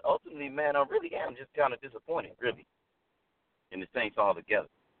 But ultimately, man, I really am just kind of disappointed, really, in the Saints altogether.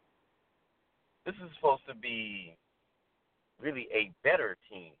 This is supposed to be really a better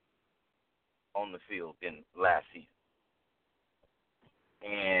team on the field than last season.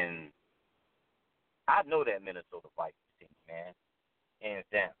 And I know that Minnesota Vikings team, man, hands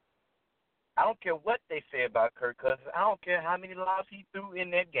down. I don't care what they say about Kirk Cousins. I don't care how many lobs he threw in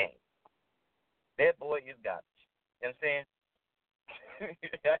that game. That boy is garbage. You understand?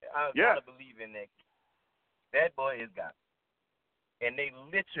 I gotta believe in that. That boy is garbage. And they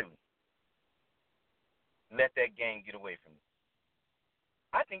literally let that game get away from them.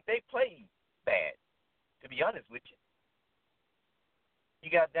 I think they played bad, to be honest with you. You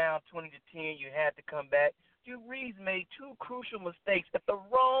got down 20-10. You had to come back. Drew Brees made two crucial mistakes at the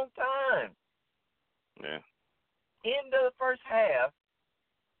wrong time. Yeah. In the first half,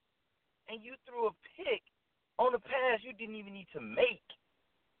 and you threw a pick on a pass you didn't even need to make.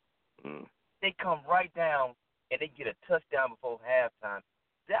 They come right down, and they get a touchdown before halftime.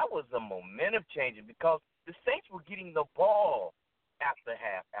 That was a momentum changer because the Saints were getting the ball after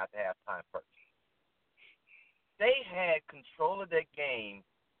halftime first. They had control of that game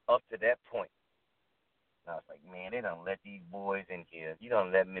up to that point. I was like, man, they don't let these boys in here. You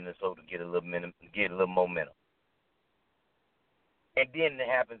don't let Minnesota get a little momentum. And then it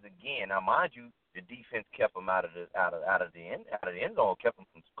happens again. Now, mind you, the defense kept them out of the end zone, kept them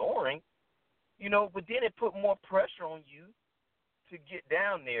from scoring. But then it put more pressure on you to get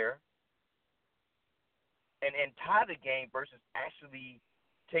down there and tie the game versus actually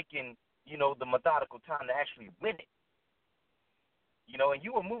taking, the methodical time to actually win it. And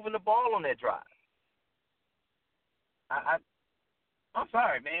you were moving the ball on that drive. I'm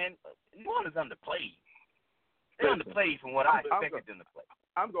sorry, man. New Orleans underplayed. They underplayed from what I expected them to play.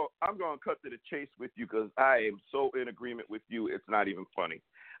 I'm going to cut to the chase with you because I am so in agreement with you. It's not even funny.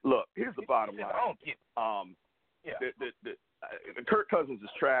 Look, here's the bottom line. I don't get it. The Kirk Cousins is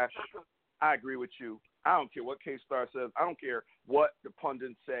trash. I agree with you. I don't care what K-Star says. I don't care what the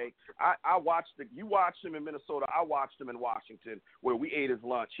pundits say. I watched you watched him in Minnesota. I watched him in Washington where we ate his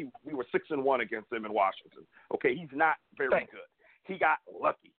lunch. We were 6-1 against him in Washington. Okay, he's not very good. He got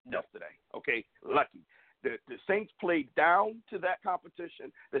lucky yesterday. Okay, lucky. The Saints played down to that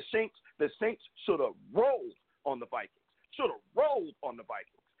competition. The Saints should have rolled on the Vikings.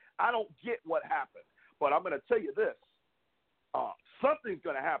 I don't get what happened, but I'm going to tell you this. Something's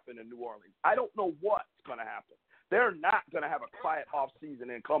going to happen in New Orleans. I don't know what's going to happen. They're not going to have a quiet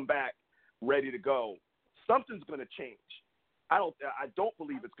offseason and come back ready to go. Something's going to change. I don't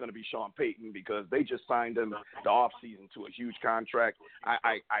believe it's going to be Sean Payton because they just signed him the offseason to a huge contract.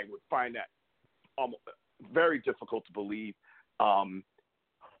 I would find that very difficult to believe.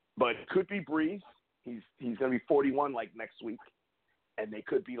 But it could be Breeze. He's going to be 41 like next week. And they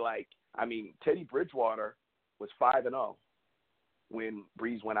could be Teddy Bridgewater was 5-0 when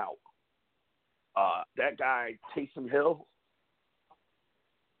Breeze went out. That guy, Taysom Hill,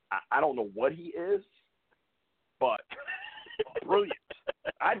 I don't know what he is, but brilliant.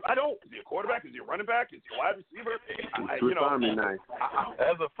 I don't. Is he a quarterback? Is he a running back? Is he a wide receiver? Nice.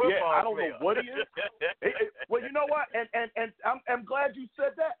 As a football I don't player. know what he is. Well, you know what? And I'm glad you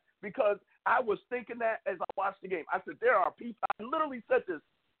said that because I was thinking that as I watched the game. I said, there are people. I literally said this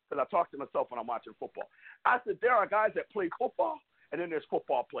because I talk to myself when I'm watching football. I said, there are guys that play football, and then there's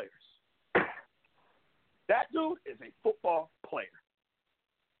football players. That dude is a football player.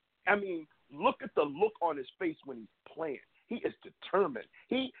 I mean, look at the look on his face when he's playing. He is determined.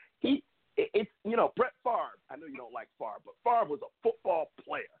 It's Brett Favre. I know you don't like Favre, but Favre was a football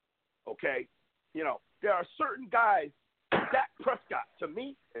player. Okay, there are certain guys. Dak Prescott, to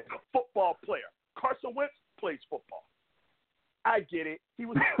me, is a football player. Carson Wentz plays football. I get it. He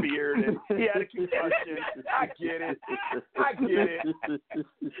was speared and he had a concussion. I get it.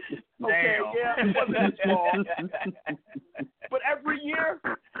 Okay, yeah, it wasn't his fault. But every year,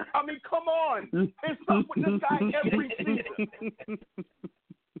 I mean, come on. It's up with this guy every season.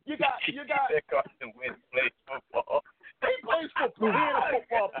 You got Carson Wentz plays football. He plays football. He ain't a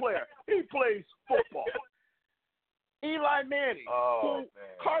football player. He plays football. Eli Manning,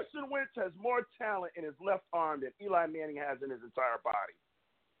 Carson Wentz has more talent in his left arm than Eli Manning has in his entire body.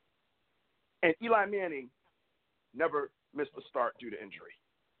 And Eli Manning never missed a start due to injury.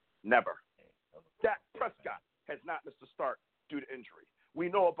 Never. Dak Prescott has not missed a start due to injury. We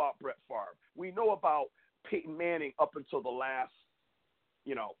know about Brett Favre. We know about Peyton Manning up until the last,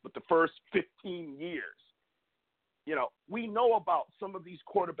 with the first 15 years. We know about some of these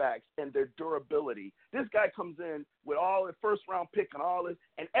quarterbacks and their durability. This guy comes in with all the first-round pick and all this,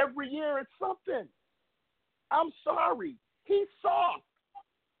 and every year it's something. I'm sorry. He's soft.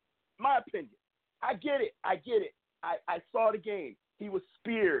 My opinion. I get it. I saw the game. He was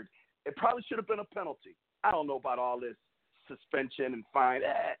speared. It probably should have been a penalty. I don't know about all this suspension and fine.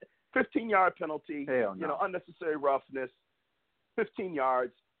 15-yard penalty, Hell no. Unnecessary roughness, 15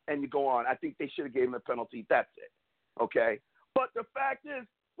 yards, and you go on. I think they should have gave him a penalty. That's it. Okay, but the fact is,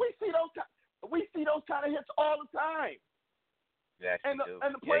 we see those kind of hits all the time. Yeah, and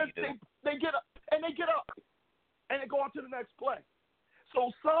the players they get up and they go on to the next play.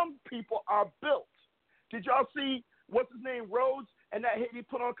 So some people are built. Did y'all see what's his name Rhodes and that hit he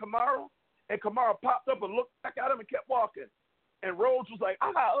put on Kamara? And Kamara popped up and looked back at him and kept walking. And Rhodes was like,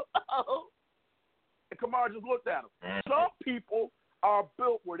 oh. And Kamara just looked at him. Some people are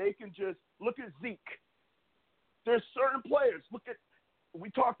built where they can just look at Zeke. There's certain players. We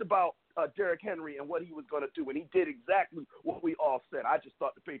talked about Derrick Henry and what he was going to do, and he did exactly what we all said. I just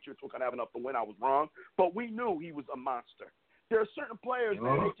thought the Patriots were going to have enough to win. I was wrong, but we knew he was a monster. There are certain players,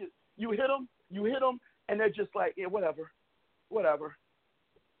 man, you hit them, and they're just like, yeah, whatever.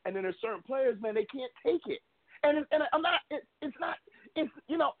 And then there's certain players, man, they can't take it. And I'm not. It's not. It's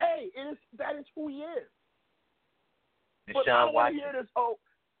that is who he is. But I don't want to hear this. Oh,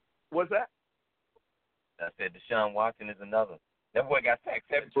 what's that? I said Deshaun Watson is another. That boy got sacked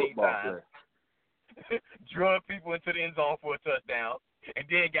 17 times, drug people into the end zone for a touchdown, and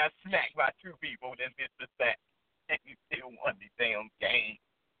then got smacked by two people that missed the sack, and he still won the damn game.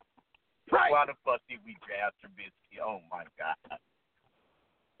 Right. Why the fuck did we draft Trubisky? Oh, my God.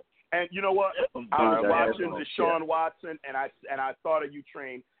 And you know what? I was watching Deshaun Watson, and I thought of you,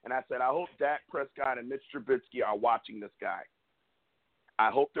 Train, and I said, I hope Dak Prescott and Mitch Trubisky are watching this guy. I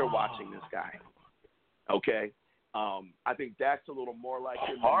hope they're watching this guy. Okay, I think Dak's a little more like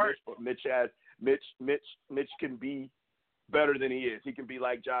him than Mitch, but Mitch can be better than he is. He can be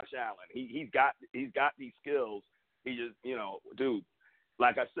like Josh Allen. He's got these skills. He just, dude,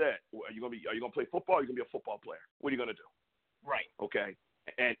 like I said, are you gonna play football? Or are you gonna be a football player? What are you gonna do? Right. Okay.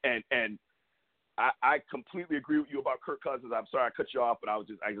 And I completely agree with you about Kirk Cousins. I'm sorry I cut you off, but I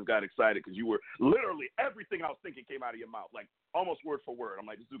just got excited because you were literally everything I was thinking came out of your mouth, like almost word for word. I'm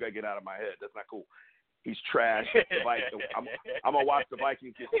like, this dude gotta get out of my head. That's not cool. He's trash. I'm gonna watch the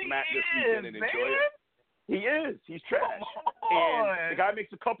Vikings get smacked this weekend and enjoy it. He is. He's trash. And the guy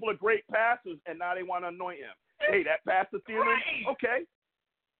makes a couple of great passes, and now they want to anoint him. Hey, that pass to Thielen? Okay.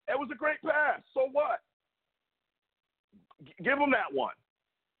 That was a great pass. So what? Give him that one.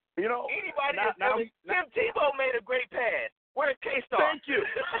 Anybody Tim Tebow made a great pass. Where's K-Star? Thank you.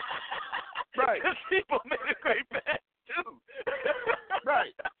 Right. Tim Tebow made a great pass, too.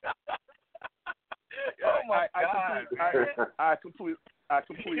 Right. Oh, my God. I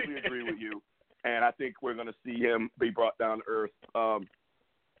completely agree with you. And I think we're going to see him be brought down to earth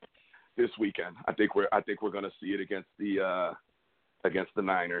this weekend. I think we're going to see it against the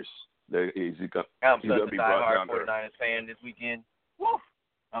Niners. He's going to be brought down to earth. I'm such a diehard 49ers fan this weekend. Woo!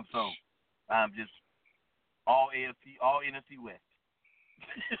 I'm just all NFC West.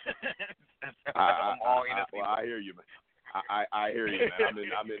 I'm all NFC West. I hear you, man. I hear you, man.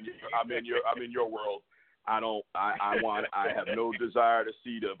 I'm in your world. I have no desire to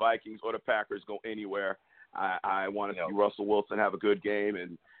see the Vikings or the Packers go anywhere. I want to see Russell Wilson have a good game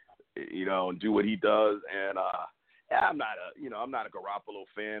and and do what he does. And I'm not a Garoppolo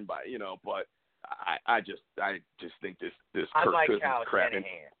fan, but I just think this Kirk Cousins crap. I do like Kyle Shanahan.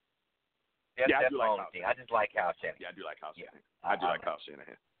 Yeah, I do like Kyle Shanahan. I do like Kyle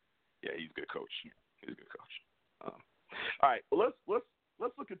Shanahan. Yeah, he's a good coach. He's a good coach. All right, well,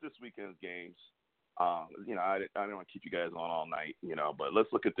 let's look at this weekend's games. I don't want to keep you guys on all night, but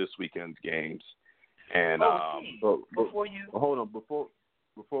let's look at this weekend's games. And hold on,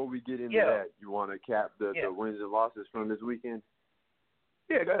 before we get into that, you want to cap the wins and losses from this weekend?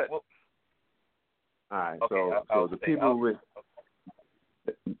 Yeah, go ahead. All right, okay, so the people with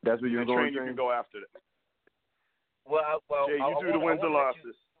that's what you're going to you can go after that. Well, Jay, you do the wins and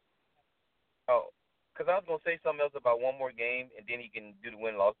losses. Because I was going to say something else about one more game, and then you can do the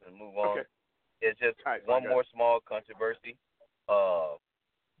win losses and move on. Okay. It's just right, one more small controversy.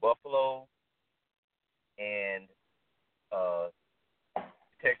 Buffalo and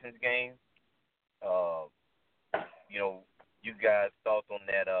Texans game. You guys' thoughts on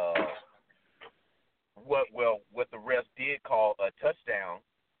that? What the refs did call a touchdown,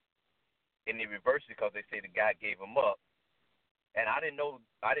 and they reversed it because they say the guy gave him up. And I didn't know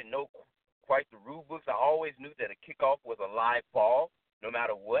quite the rule books. I always knew that a kickoff was a live ball, no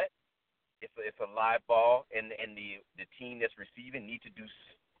matter what. It's a live ball, and the team that's receiving need to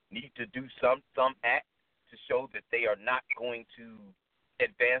do some act to show that they are not going to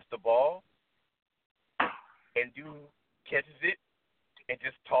advance the ball, and catches it and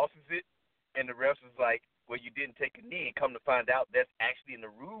just tosses it, and the refs is like, well, you didn't take a knee, and come to find out that's actually in the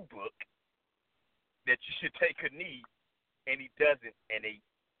rule book that you should take a knee, and he doesn't, and they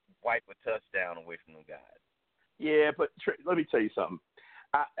wipe a touchdown away from them guys. Yeah, but let me tell you something.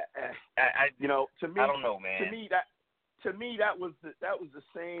 To me, I don't know, man. To me, that was the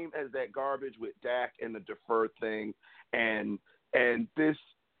same as that garbage with Dak and the deferred thing, and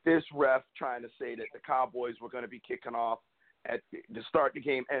this ref trying to say that the Cowboys were going to be kicking off at to start the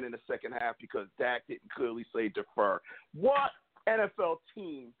game and in the second half because Dak didn't clearly say defer. What NFL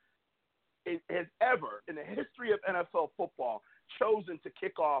team has ever in the history of NFL football chosen to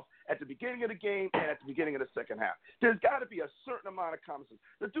kick off at the beginning of the game and at the beginning of the second half? There's got to be a certain amount of common sense.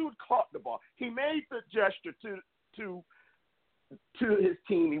 The dude caught the ball. He made the gesture to his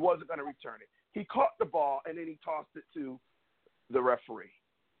team. He wasn't going to return it. He caught the ball and then he tossed it to the referee.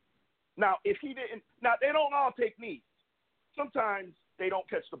 Now, if he didn't, they don't all take knees. Sometimes they don't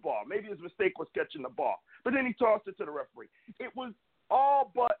catch the ball. Maybe his mistake was catching the ball, but then he tossed it to the referee. It was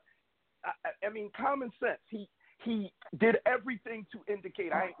all but, common sense. He did everything to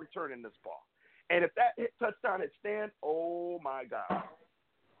indicate I ain't returning this ball. And if that touchdown had stand, oh, my God.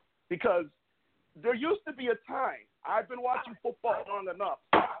 Because there used to be a time, I've been watching football long enough,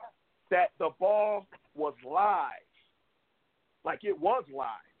 that the ball was live. Like it was live.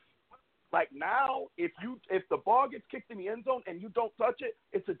 Like now, if the ball gets kicked in the end zone and you don't touch it,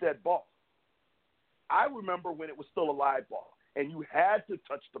 it's a dead ball. I remember when it was still a live ball, and you had to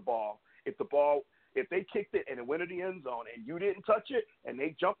touch the ball. If they kicked it and it went in the end zone and you didn't touch it and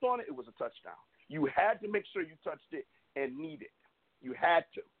they jumped on it, it was a touchdown. You had to make sure you touched it and kneed it. You had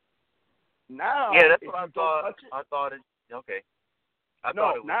to. Now, yeah, that's what I thought. I thought it. Okay.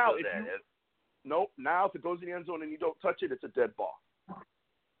 Now if it goes in the end zone and you don't touch it, it's a dead ball.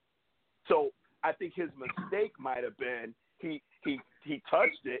 So I think his mistake might have been he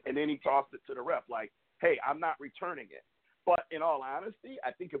touched it and then he tossed it to the ref like, hey, I'm not returning it. But in all honesty,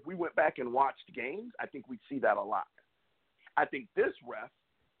 I think if we went back and watched games, I think we'd see that a lot. I think this ref,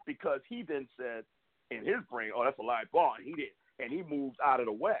 because he then said in his brain, oh, that's a live ball, and he did, and he moved out of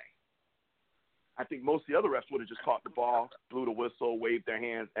the way. I think most of the other refs would have just caught the ball, blew the whistle, waved their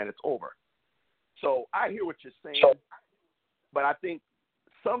hands, and it's over. So I hear what you're saying, but I think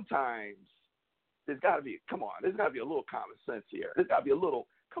sometimes there's got to be a little common sense here. There's got to be a little,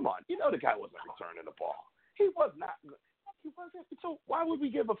 come on, the guy wasn't returning the ball. He wasn't. So why would we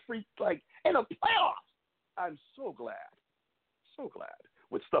give a free, in a playoff? I'm so glad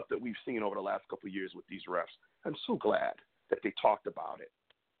with stuff that we've seen over the last couple of years with these refs. I'm so glad that they talked about it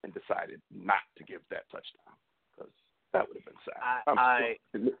and decided not to give that touchdown because that would have been sad.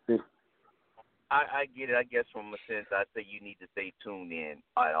 I get it. I guess from a sense, I say you need to stay tuned in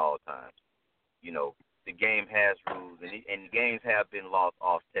at all times. The game has rules, and games have been lost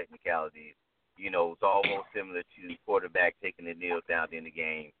off technicalities. It's almost similar to the quarterback taking the kneel down in the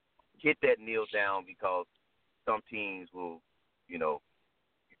game. Hit that kneel down because some teams will,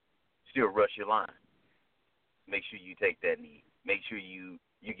 still rush your line. Make sure you take that knee. Make sure you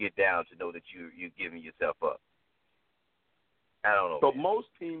get down to know that you're giving yourself up. I don't know. But most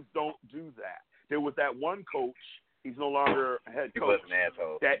teams don't do that. There was that one coach. He's no longer a head coach. He was an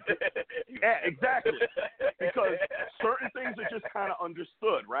asshole. Yeah, exactly. Because certain things are just kind of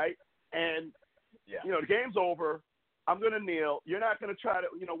understood, right? And, the game's over. I'm going to kneel. You're not going to try to,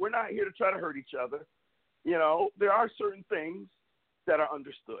 we're not here to try to hurt each other. There are certain things that are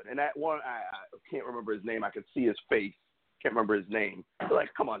understood. And that one, I can't remember his name. I could see his face. Can't remember his name. They're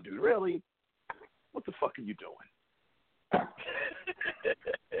like, come on, dude, really? What the fuck are you doing?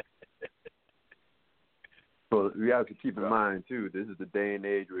 Well, we have to keep in mind, too, this is the day and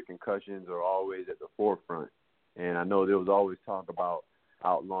age where concussions are always at the forefront. And I know there was always talk about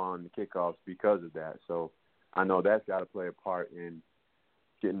outlawing the kickoffs because of that. So I know that's got to play a part in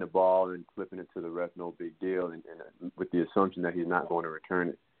getting the ball and flipping it to the ref, no big deal, and with the assumption that he's not going to return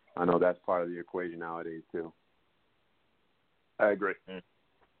it. I know that's part of the equation nowadays, too. I agree.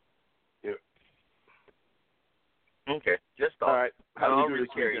 Yeah. Okay, just all right. I don't really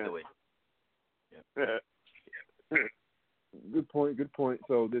care either way. Yeah. Good point.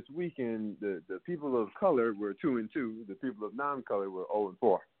 So this weekend, the people of color were 2-2. The people of non-color were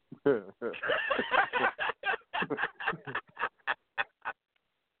 0-4.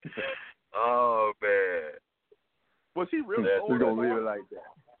 Oh man, was he really? We're gonna leave it like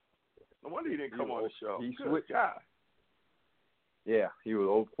that. No wonder he didn't come on the show. He Good switched. God. Yeah, he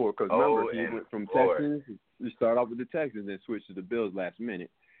was 0-4 because remember he went from Texans. He started off with the Texans, then switched to the Bills last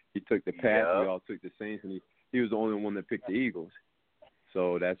minute. He took the Pats. We all took the Saints, and he was the only one that picked the Eagles.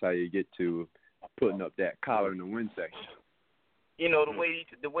 So that's how you get to putting up that collar in the win section. You know,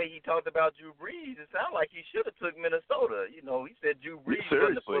 the way he talked about Drew Brees, it sounded like he should have took Minnesota. You know, he said Drew Brees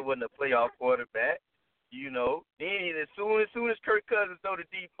wasn't a playoff quarterback. You know, then as soon as Kirk Cousins throw the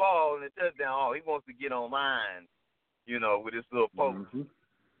deep ball and the touchdown, he wants to get online. You know, with his little post. Mm-hmm.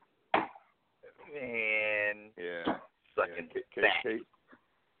 Man, yeah, sucking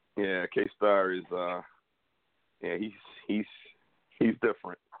K-Star is he's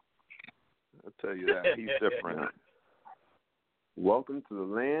different. I'll tell you that he's different. Welcome to the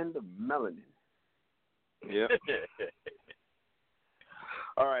land of melanin. Yep.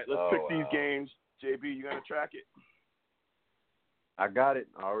 All right, let's pick these games. JB, you gonna track it? I got it.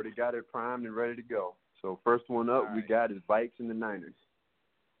 I already got it primed and ready to go. So first one up we got is Vikes and the Niners.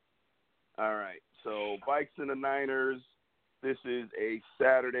 All right. So Vikes and the Niners. This is a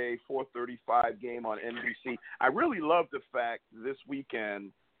Saturday 4:35 game on NBC. I really love the fact this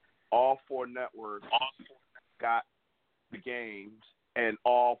weekend all four networks got the games and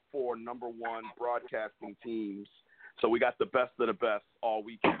all four number one broadcasting teams. So we got the best of the best all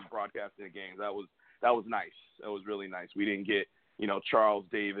weekend broadcasting the games. That was nice. That was really nice. We didn't get, Charles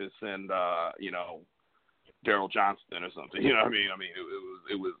Davis and Daryl Johnston or something. You know what I mean? I mean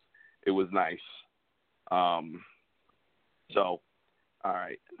it was nice. So all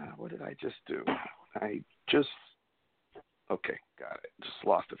right. What did I just do? Okay, got it. Just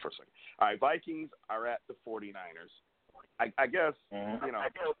lost it for a second. All right, Vikings are at the 49ers. I guess, I'm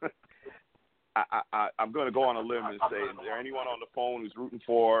going to go on a limb and say, is there anyone on the phone who's rooting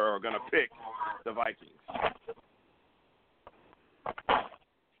for or going to pick the Vikings?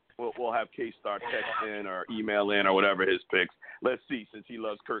 We'll have K-Star text in or email in or whatever his picks. Let's see, since he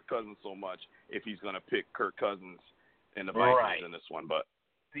loves Kirk Cousins so much, if he's going to pick Kirk Cousins and the Vikings in this one. But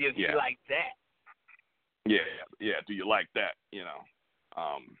see if you like that. Yeah. Do you like that?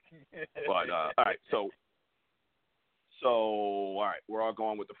 But all right. So all right, we're all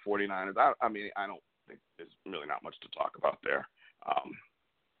going with the 49ers. I mean, I don't think there's really not much to talk about there.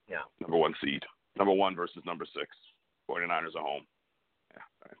 Number one seed, number one versus number 6. 49ers are home. Yeah.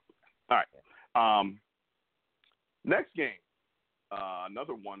 All right. Next game,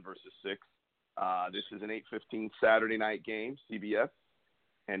 another 1 versus 6. This is an 8:15 Saturday night game, CBS,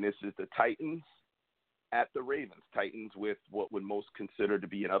 and this is the Titans at the Ravens. Titans with what would most consider to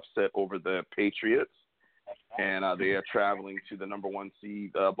be an upset over the Patriots, and they are traveling to the number 1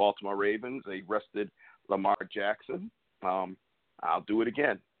 seed Baltimore Ravens. They rested Lamar Jackson. I'll do it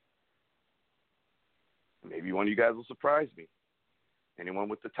again. Maybe one of you guys will surprise me. Anyone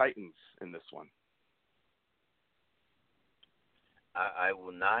with the Titans in this one? I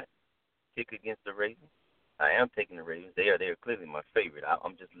will not pick against the Ravens. I am taking the Ravens. They are clearly my favorite.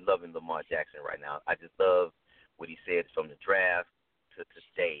 I'm just loving Lamar Jackson right now. I just love what he said from the draft to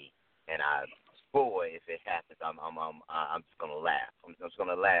today. And boy, if it happens, I'm just gonna laugh. I'm just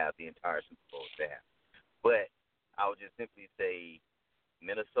gonna laugh the entire Super Bowl staff. But I would just simply say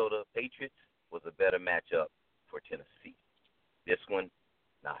Minnesota Patriots was a better matchup for Tennessee. This one,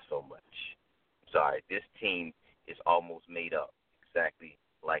 not so much. Sorry, this team is almost made up exactly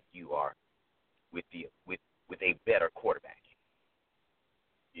like you are with a better quarterback.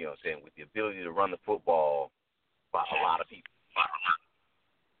 You know what I'm saying? With the ability to run the football by a lot of people.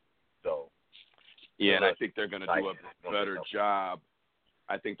 So and I think they're going to do a better job.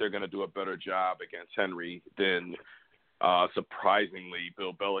 I think they're going to do a better job against Henry than surprisingly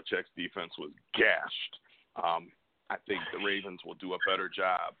Bill Belichick's defense was gashed. I think the Ravens will do a better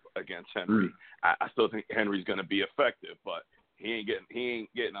job against Henry. I still think Henry's going to be effective, but he ain't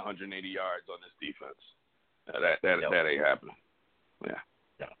getting 180 yards on this defense. That ain't happening. Yeah.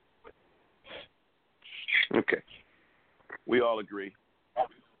 Okay. We all agree.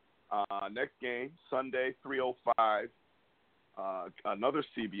 Next game, Sunday, 3:05. Another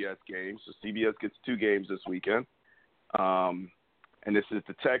CBS game. So CBS gets 2 games this weekend. And this is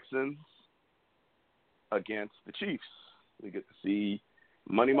the Texans against the Chiefs. We get to see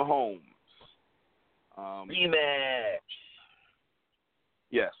Money Mahomes. Rematch.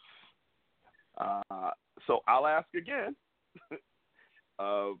 Yes. So I'll ask again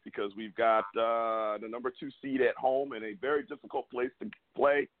because we've got the number 2 seed at home in a very difficult place to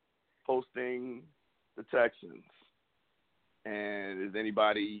play, hosting the Texans. And does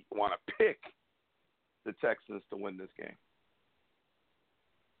anybody want to pick the Texans to win this game?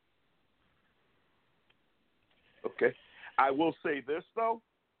 Okay. I will say this, though.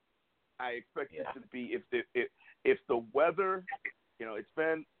 I expect it to be if the weather, it's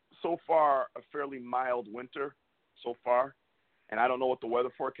been so far a fairly mild winter so far, and I don't know what the weather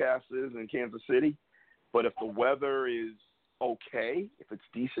forecast is in Kansas City, but if the weather is okay, if it's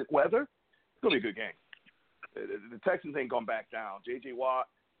decent weather, it's going to be a good game. The Texans ain't going back down. J.J. Watt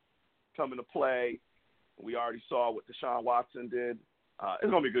coming to play. We already saw what Deshaun Watson did. It's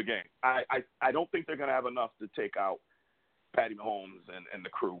going to be a good game. I don't think they're going to have enough to take out Patty Mahomes and the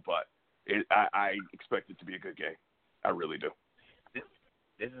crew, but I expect it to be a good game. I really do.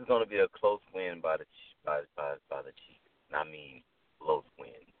 This is going to be a close win by the Chiefs. I mean, close win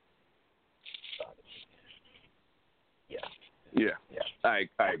by the Chiefs. Yeah. I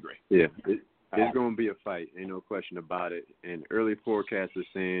agree. Yeah, it's going to be a fight. Ain't no question about it. And early forecasts are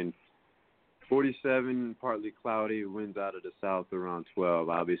saying 47, partly cloudy, winds out of the south around 12.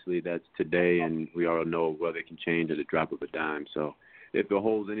 Obviously, that's today, and we all know weather can change at the drop of a dime. So if it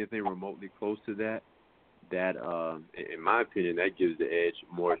holds anything remotely close to that, in my opinion, that gives the edge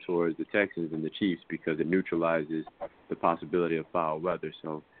more towards the Texans and the Chiefs because it neutralizes the possibility of foul weather.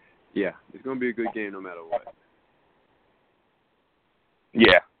 So, yeah, it's going to be a good game no matter what.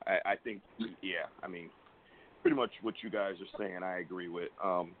 Yeah, I think, I mean, pretty much what you guys are saying, I agree with.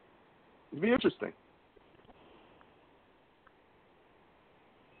 It'll be interesting.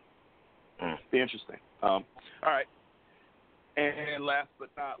 Be interesting. All right. And last but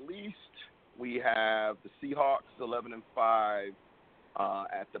not least, we have the Seahawks, 11-5,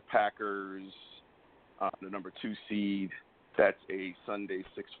 at the Packers, the number 2 seed. That's a Sunday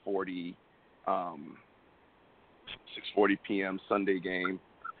 6:40 p.m. Sunday game,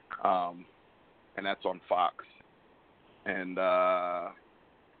 and that's on Fox. And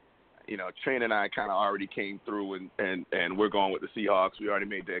Train and I kind of already came through, and we're going with the Seahawks. We already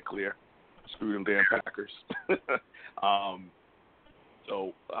made that clear. Screw them damn Packers.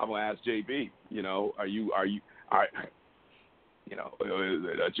 So I'm gonna ask JB. Are you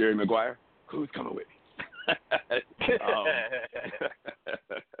Jerry Maguire? Who's coming with me?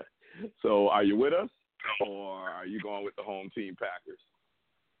 So are you with us, or are you going with the home team Packers?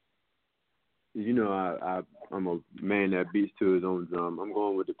 I'm a man that beats to his own drum. I'm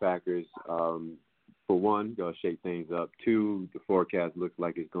going with the Packers. For one, gonna shake things up. 2, the forecast looks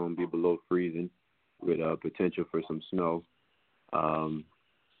like it's gonna be below freezing, with potential for some snow. I'm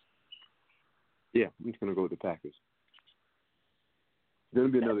just gonna go with the Packers. It's gonna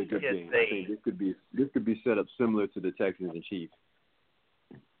be another good game. I think this could be set up similar to the Texans and Chiefs.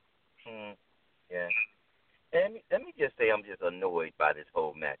 Yeah. And let me just say I'm just annoyed by this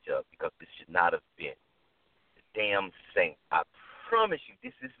whole matchup because this should not have been the damn Saints. I promise you,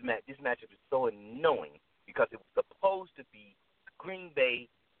 this matchup is so annoying because it was supposed to be Green Bay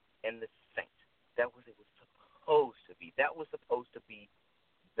and the Saints. It was supposed to be. That was supposed to be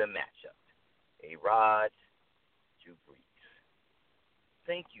the matchup. A-Rod, Drew Brees.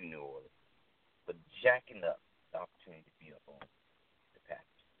 Thank you, New Orleans, for jacking up the opportunity to be up on the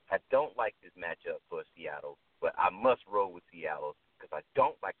Packers. I don't like this matchup for Seattle, but I must roll with Seattle because I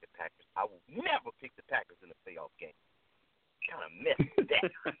don't like the Packers. I will never pick the Packers in a playoff game. Kind of messed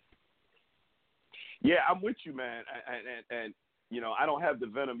that. Yeah, I'm with you, man. And I don't have the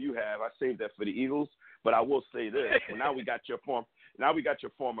venom you have. I saved that for the Eagles. But I will say this: now we got your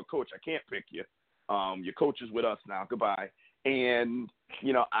former coach. I can't pick you. Your coach is with us now. Goodbye. And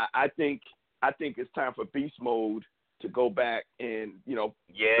I think it's time for beast mode to go back and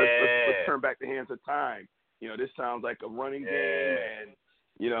let's turn back the hands of time. This sounds like a running game, and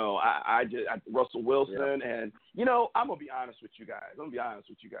I Russell Wilson, and I'm gonna be honest with you guys.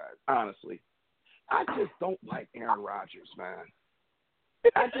 Honestly, I just don't like Aaron Rodgers, man.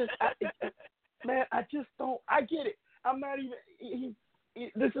 I just don't. I get it. I'm not even.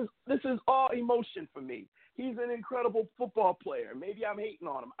 This is all emotion for me. He's an incredible football player. Maybe I'm hating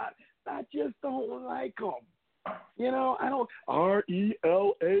on him. I just don't like him. You know, I don't.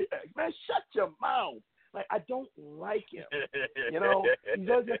 RELAX. Man, shut your mouth. Like, I don't like him. You know, he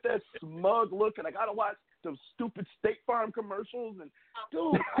does get that smug look, and I gotta watch those stupid State Farm commercials. And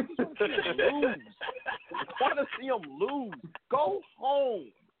dude, I just want to see him lose. I want to see him lose. Go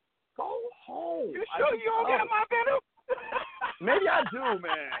home. Go home. You sure you don't got my venom? Maybe I do,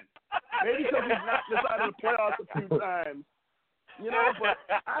 man. Maybe because he's knocked us out of the playoffs a few times. You know, but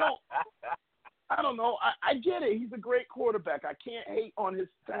I don't know. I get it. He's a great quarterback. I can't hate on his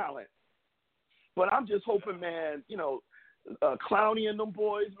talent. But I'm just hoping, man, you know, Clowney and them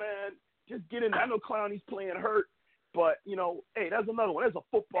boys, man, just get in. I know Clowney's playing hurt, but, you know, hey, that's another one. There's a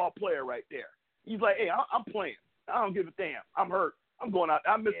football player right there. He's like, hey, I'm playing. I don't give a damn. I'm hurt. I'm going out.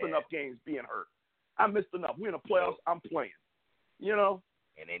 I missed enough games being hurt. I missed enough. We're in the playoffs. I'm playing. You know?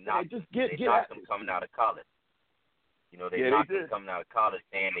 And they knocked him coming out of college. You know, they knocked him coming out of college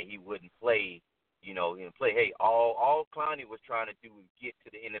saying that he wouldn't play, you know, Hey, all Clowney was trying to do was get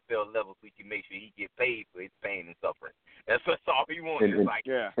to the NFL level so he can make sure he get paid for his pain and suffering. That's all he wanted. It's like,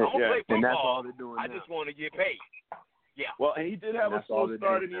 I'm going to play football. And that's all they're doing I now. just want to get paid. Yeah. Well, and he did have a slow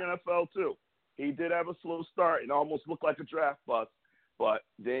start in the NFL, too. He did have a slow start and almost looked like a draft bust. But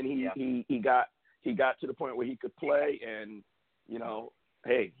then he got to the point where he could play, and, you know,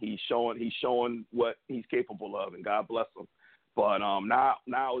 hey, he's showing what he's capable of, and God bless him. But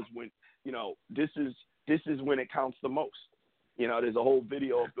now is when, you know, this is when it counts the most. You know, there's a whole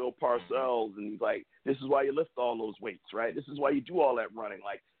video of Bill Parcells, and he's like, this is why you lift all those weights, right? This is why you do all that running.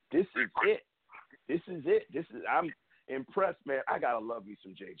 Like, this is it. This is it. I'm impressed, man. I gotta love me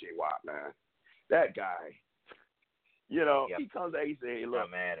some J.J. Watt, man. That guy. You know, he comes out, he says, hey,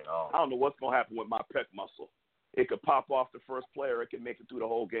 look, I don't know what's going to happen with my pec muscle. It could pop off the first play, or it can make it through the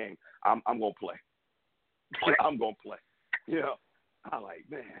whole game. I'm going to play. I'm going to play. You know, I'm like,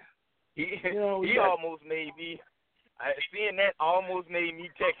 man. He almost made me, seeing that almost made me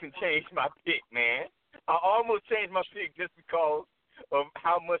text and change my pick, man. I almost changed my pick just because of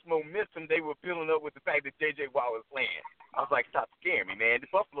how much momentum they were filling up with the fact that J.J. Watt was playing. I was like, stop scaring me, man. The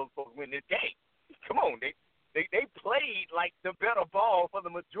Buffalo's supposed to win this game. Come on, They played like the better ball for the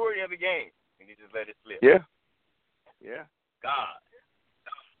majority of the game, and they just let it slip. Yeah. God.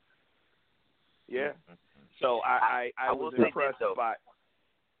 Yeah. So I was impressed by.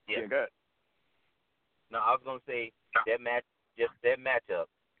 Yeah. Good. No, I was gonna say that matchup,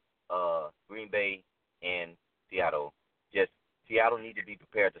 Green Bay and Seattle. Seattle need to be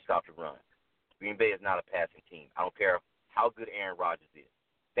prepared to stop the run. Green Bay is not a passing team. I don't care how good Aaron Rodgers is.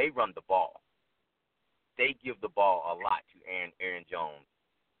 They run the ball. They give the ball a lot to Aaron Jones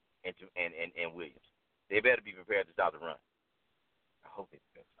and Williams. They better be prepared to stop the run. I hope they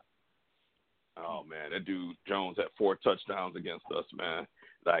do. Oh man, that dude Jones had 4 touchdowns against us, man.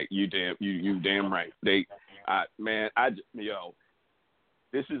 Like you damn right. This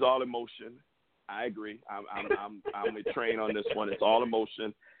is all emotion. I agree. I'm a train on this one. It's all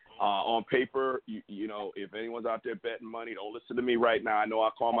emotion. On paper, you know, if anyone's out there betting money, don't listen to me right now. I know I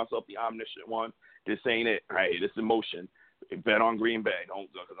call myself the omniscient one. This ain't it. Right? This emotion. Bet on Green Bay.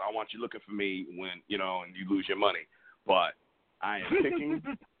 Don't, because I want you looking for me when, you know, and you lose your money. But I am picking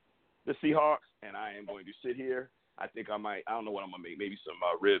the Seahawks, and I am going to sit here. I think I don't know what I'm going to make. Maybe some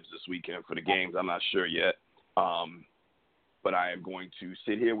ribs this weekend for the games. I'm not sure yet. But I am going to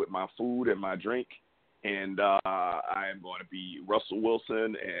sit here with my food and my drink, and I am going to be Russell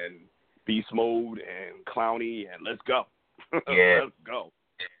Wilson and Beast Mode and Clowney, and let's go. Yeah. Let's go.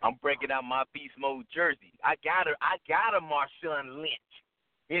 I'm breaking out my Beast Mode jersey. I got a Marshawn Lynch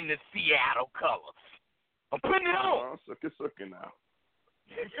in the Seattle colors. I'm putting it on. Sucker now.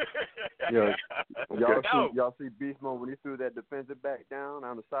 Yeah. Y'all see Beast Mode when he threw that defensive back down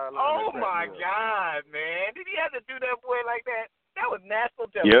on the sideline? Oh my God, man! Did he have to do that boy like that? That was national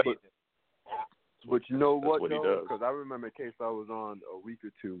television. But you know what though? Because I remember a case I was on a week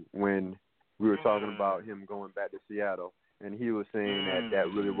or two when we were talking about him going back to Seattle, and he was saying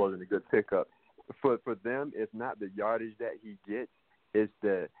that really wasn't a good pickup. For them, it's not the yardage that he gets; it's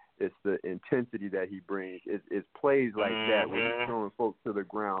the intensity that he brings. It's plays like that when he's throwing folks to the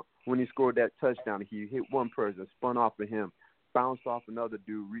ground. When he scored that touchdown, he hit one person, spun off of him, bounced off another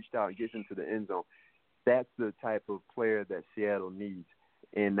dude, reached out and gets into the end zone. That's the type of player that Seattle needs,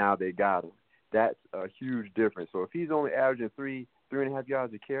 and now they got him. That's a huge difference. So if he's only averaging 3.5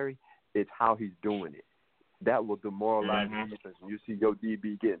 yards a carry, it's how he's doing it. That will demoralize the defense. When you see your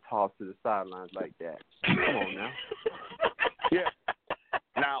DB getting tossed to the sidelines like that. Come on now. Yeah.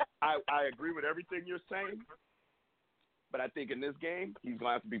 Now, I agree with everything you're saying, but I think in this game, he's going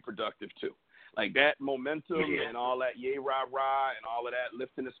to have to be productive too. Like that momentum and all that yay, rah, rah, and all of that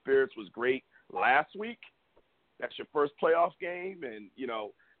lifting the spirits was great last week. That's your first playoff game and,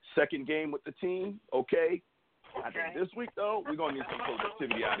 second game with the team. Okay. I think this week, though, we're going to need some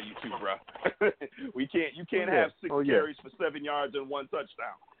productivity out of you too, bro. You can't have 6 carries for 7 yards and 1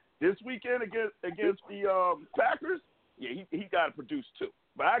 touchdown. This weekend against the Packers, he got to produce too.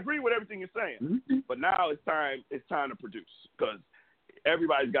 But I agree with everything you're saying. Mm-hmm. But now it's time to produce because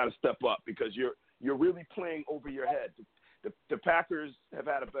everybody's got to step up because you're really playing over your head. The Packers have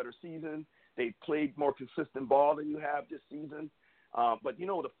had a better season. They've played more consistent ball than you have this season. But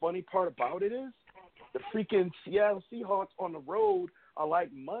the funny part about it is the freaking Seattle Seahawks on the road are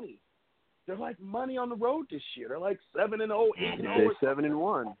like money. They're like money on the road this year. They're like 7-0, 8-0.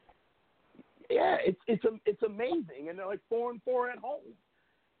 7-1. Yeah, it's amazing, and they're like 4-4 at home.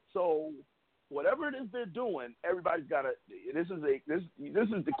 So whatever it is they're doing, everybody's got to. This is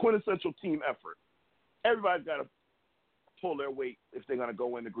the quintessential team effort. Everybody's got to pull their weight if they're going to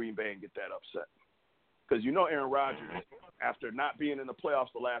go into Green Bay and get that upset. Because Aaron Rodgers, after not being in the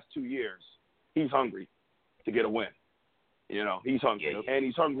playoffs the last 2 years, he's hungry to get a win. He's hungry, and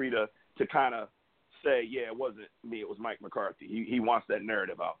he's hungry to kind of say, it wasn't me, it was Mike McCarthy. He wants that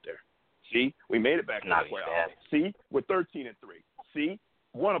narrative out there. See, we made it back to the playoffs. See, we're 13-3. See,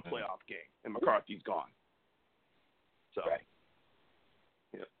 won a playoff game, and McCarthy's gone. So, right.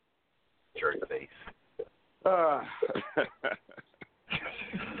 Yeah. Jerk face. All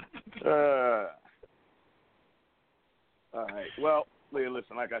right. Well,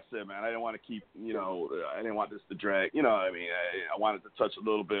 listen, like I said, man, I didn't want to keep, I didn't want this to drag. I wanted to touch a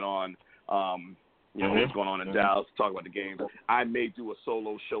little bit on, what's going on in Dallas, talk about the game. I may do a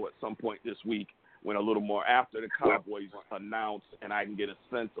solo show at some point this week when a little more after the Cowboys announce and I can get a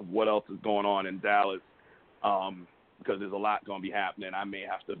sense of what else is going on in Dallas because there's a lot going to be happening. I may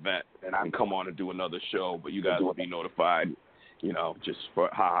have to vent and I can come on and do another show, but you guys will be notified, just for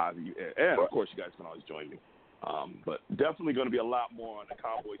ha-ha. And, of course, you guys can always join me. But definitely going to be a lot more on the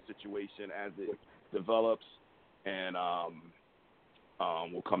Cowboys situation as it develops. And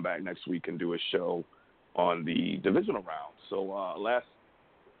we'll come back next week and do a show on the divisional round. So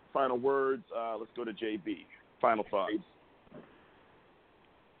final words. Let's go to JB. Final thoughts.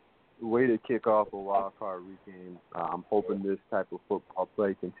 Way to kick off a wild card weekend. I'm hoping this type of football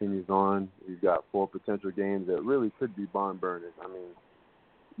play continues on. We've got 4 potential games that really could be barn burners. I mean,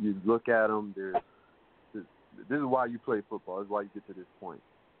 you look at them, this is why you play football. This is why you get to this point.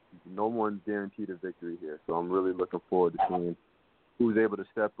 No one's guaranteed a victory here. So I'm really looking forward to seeing who's able to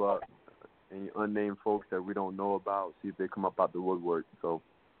step up, any unnamed folks that we don't know about, see if they come up out the woodwork. So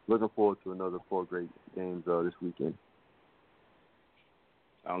looking forward to another 4 great games this weekend.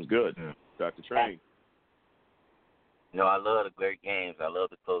 Sounds good. Dr. Train. I love the great games. I love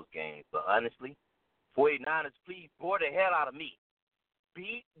the close games. But honestly, 49ers, please bore the hell out of me.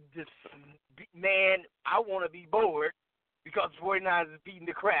 Beat this man. I want to be bored because 49ers is beating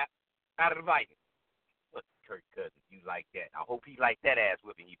the crap out of the Vikings. Look, Kirk Cousins, you like that. I hope he like that ass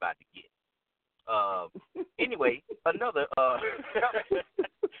whipping he about to get. Anyway, another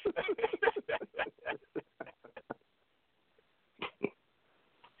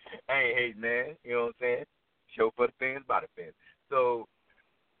hey, man, you know what I'm saying? Show for the fans, by the fans. So,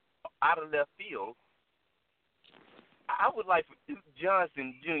 out of left field, I would like for Duke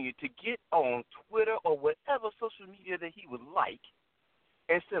Johnson Jr. to get on Twitter or whatever social media that he would like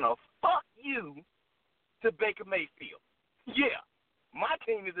and send a fuck you to Baker Mayfield. Yeah, my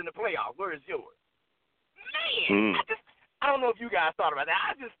team is in the playoffs. Where is yours? Man, I don't know if you guys thought about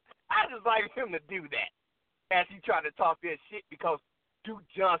that. I just like him to do that as he tried to talk that shit because Duke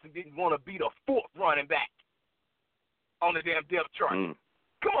Johnson didn't want to be the 4th running back on the damn depth chart.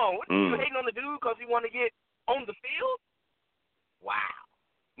 Come on, what you hating on the dude because he want to get on the field? Wow.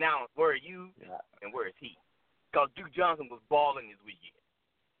 Now, where are you and where is he? Because Duke Johnson was balling this weekend.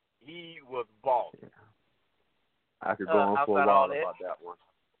 He was balling. Yeah. I could go on for a while about that one.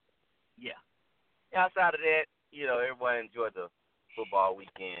 Yeah. Outside of that, everybody enjoyed the football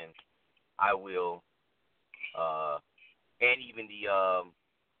weekend. I will. And even the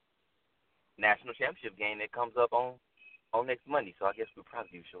national championship game that comes up on next Monday. So I guess we'll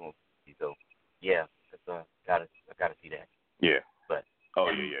probably do a show. So, yeah, I gotta see that. Yeah. But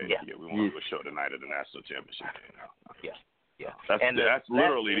yeah. We want to do a show tonight at the national championship game now. Yeah. That's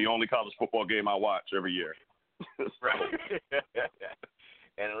literally the only college football game I watch every year. Right.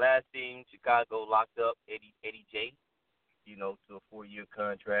 And the last thing, Chicago locked up Eddie J. To a 4-year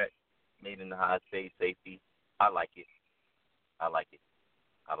contract, made in the high state safety. I like it a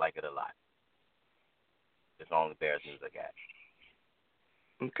lot. That's all the Bears news I got.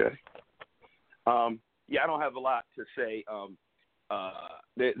 Okay. Yeah, I don't have a lot to say.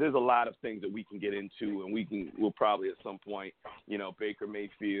 There's a lot of things that we can get into, and we'll probably at some point, Baker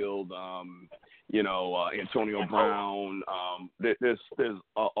Mayfield, Antonio Brown. There's a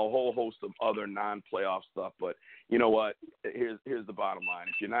whole host of other non-playoff stuff. But you know what? Here's the bottom line.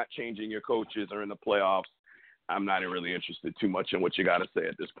 If you're not changing your coaches or in the playoffs, I'm not really interested too much in what you got to say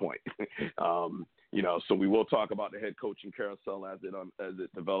at this point. So we will talk about the head coaching carousel as it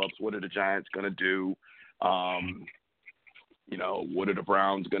develops. What are the Giants going to do? What are the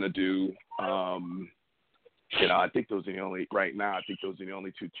Browns going to do? I think those are the only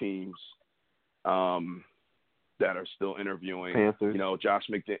two teams that are still interviewing. Panthers. Josh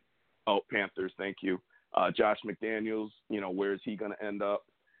McDaniels. Oh, Panthers. Thank you. Josh McDaniels, where is he going to end up?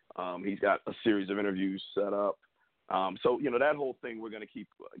 He's got a series of interviews set up. So that whole thing we're going to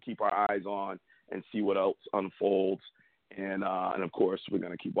keep our eyes on and see what else unfolds. And of course, we're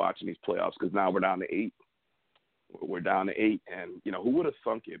going to keep watching these playoffs because now we're down to 8. We're down to 8, and who would have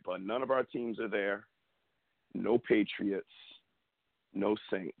thunk it? But none of our teams are there. No Patriots, no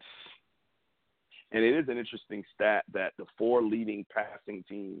Saints, and it is an interesting stat that the 4 leading passing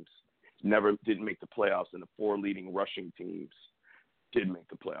teams didn't make the playoffs, and the 4 leading rushing teams did make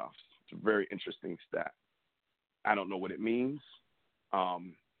the playoffs. It's a very interesting stat. I don't know what it means,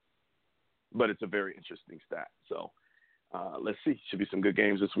 but it's a very interesting stat. So let's see. Should be some good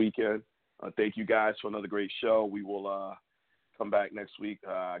games this weekend. Thank you guys for another great show. We will come back next week.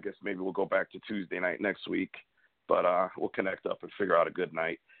 I guess maybe we'll go back to Tuesday night next week, but we'll connect up and figure out a good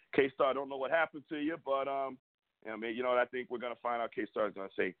night. K-Star, I don't know what happened to you, but I think we're going to find out. K-Star is going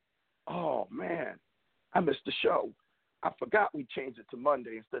to say, oh, man, I missed the show. I forgot we changed it to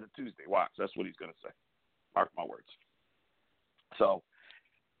Monday instead of Tuesday. Watch, that's what he's going to say. Mark my words. So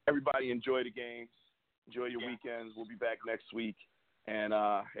everybody enjoy the games. Enjoy your weekends. We'll be back next week. And,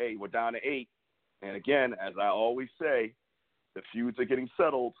 hey, we're down to 8. And, again, as I always say, the feuds are getting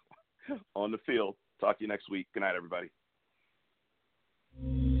settled on the field. Talk to you next week. Good night, everybody.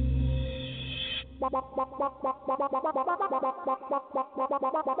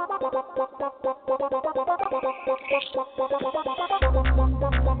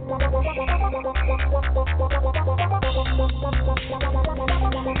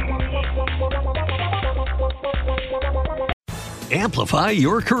 Amplify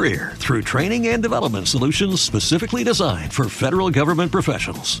your career through training and development solutions specifically designed for federal government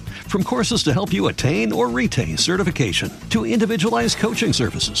professionals. From courses to help you attain or retain certification, to individualized coaching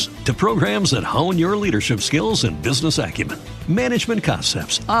services, to programs that hone your leadership skills and business acumen, Management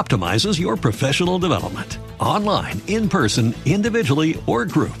Concepts optimizes your professional development. Online, in person, individually, or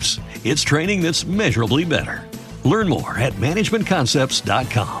groups, it's training that's measurably better. Learn more at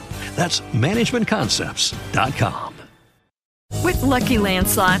managementconcepts.com. That's managementconcepts.com. With Lucky Land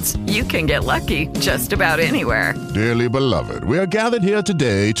Slots, you can get lucky just about anywhere. Dearly beloved, we are gathered here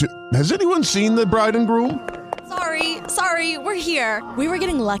today to... Has anyone seen the bride and groom? Sorry, we're here. We were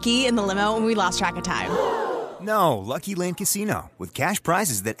getting lucky in the limo and we lost track of time. No, Lucky Land Casino, with cash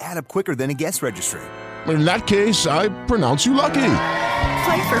prizes that add up quicker than a guest registry. In that case, I pronounce you lucky.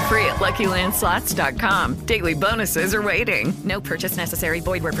 Play for free at LuckyLandSlots.com. Daily bonuses are waiting. No purchase necessary.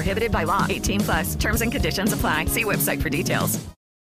 Void where prohibited by law. 18+. Terms and conditions apply. See website for details.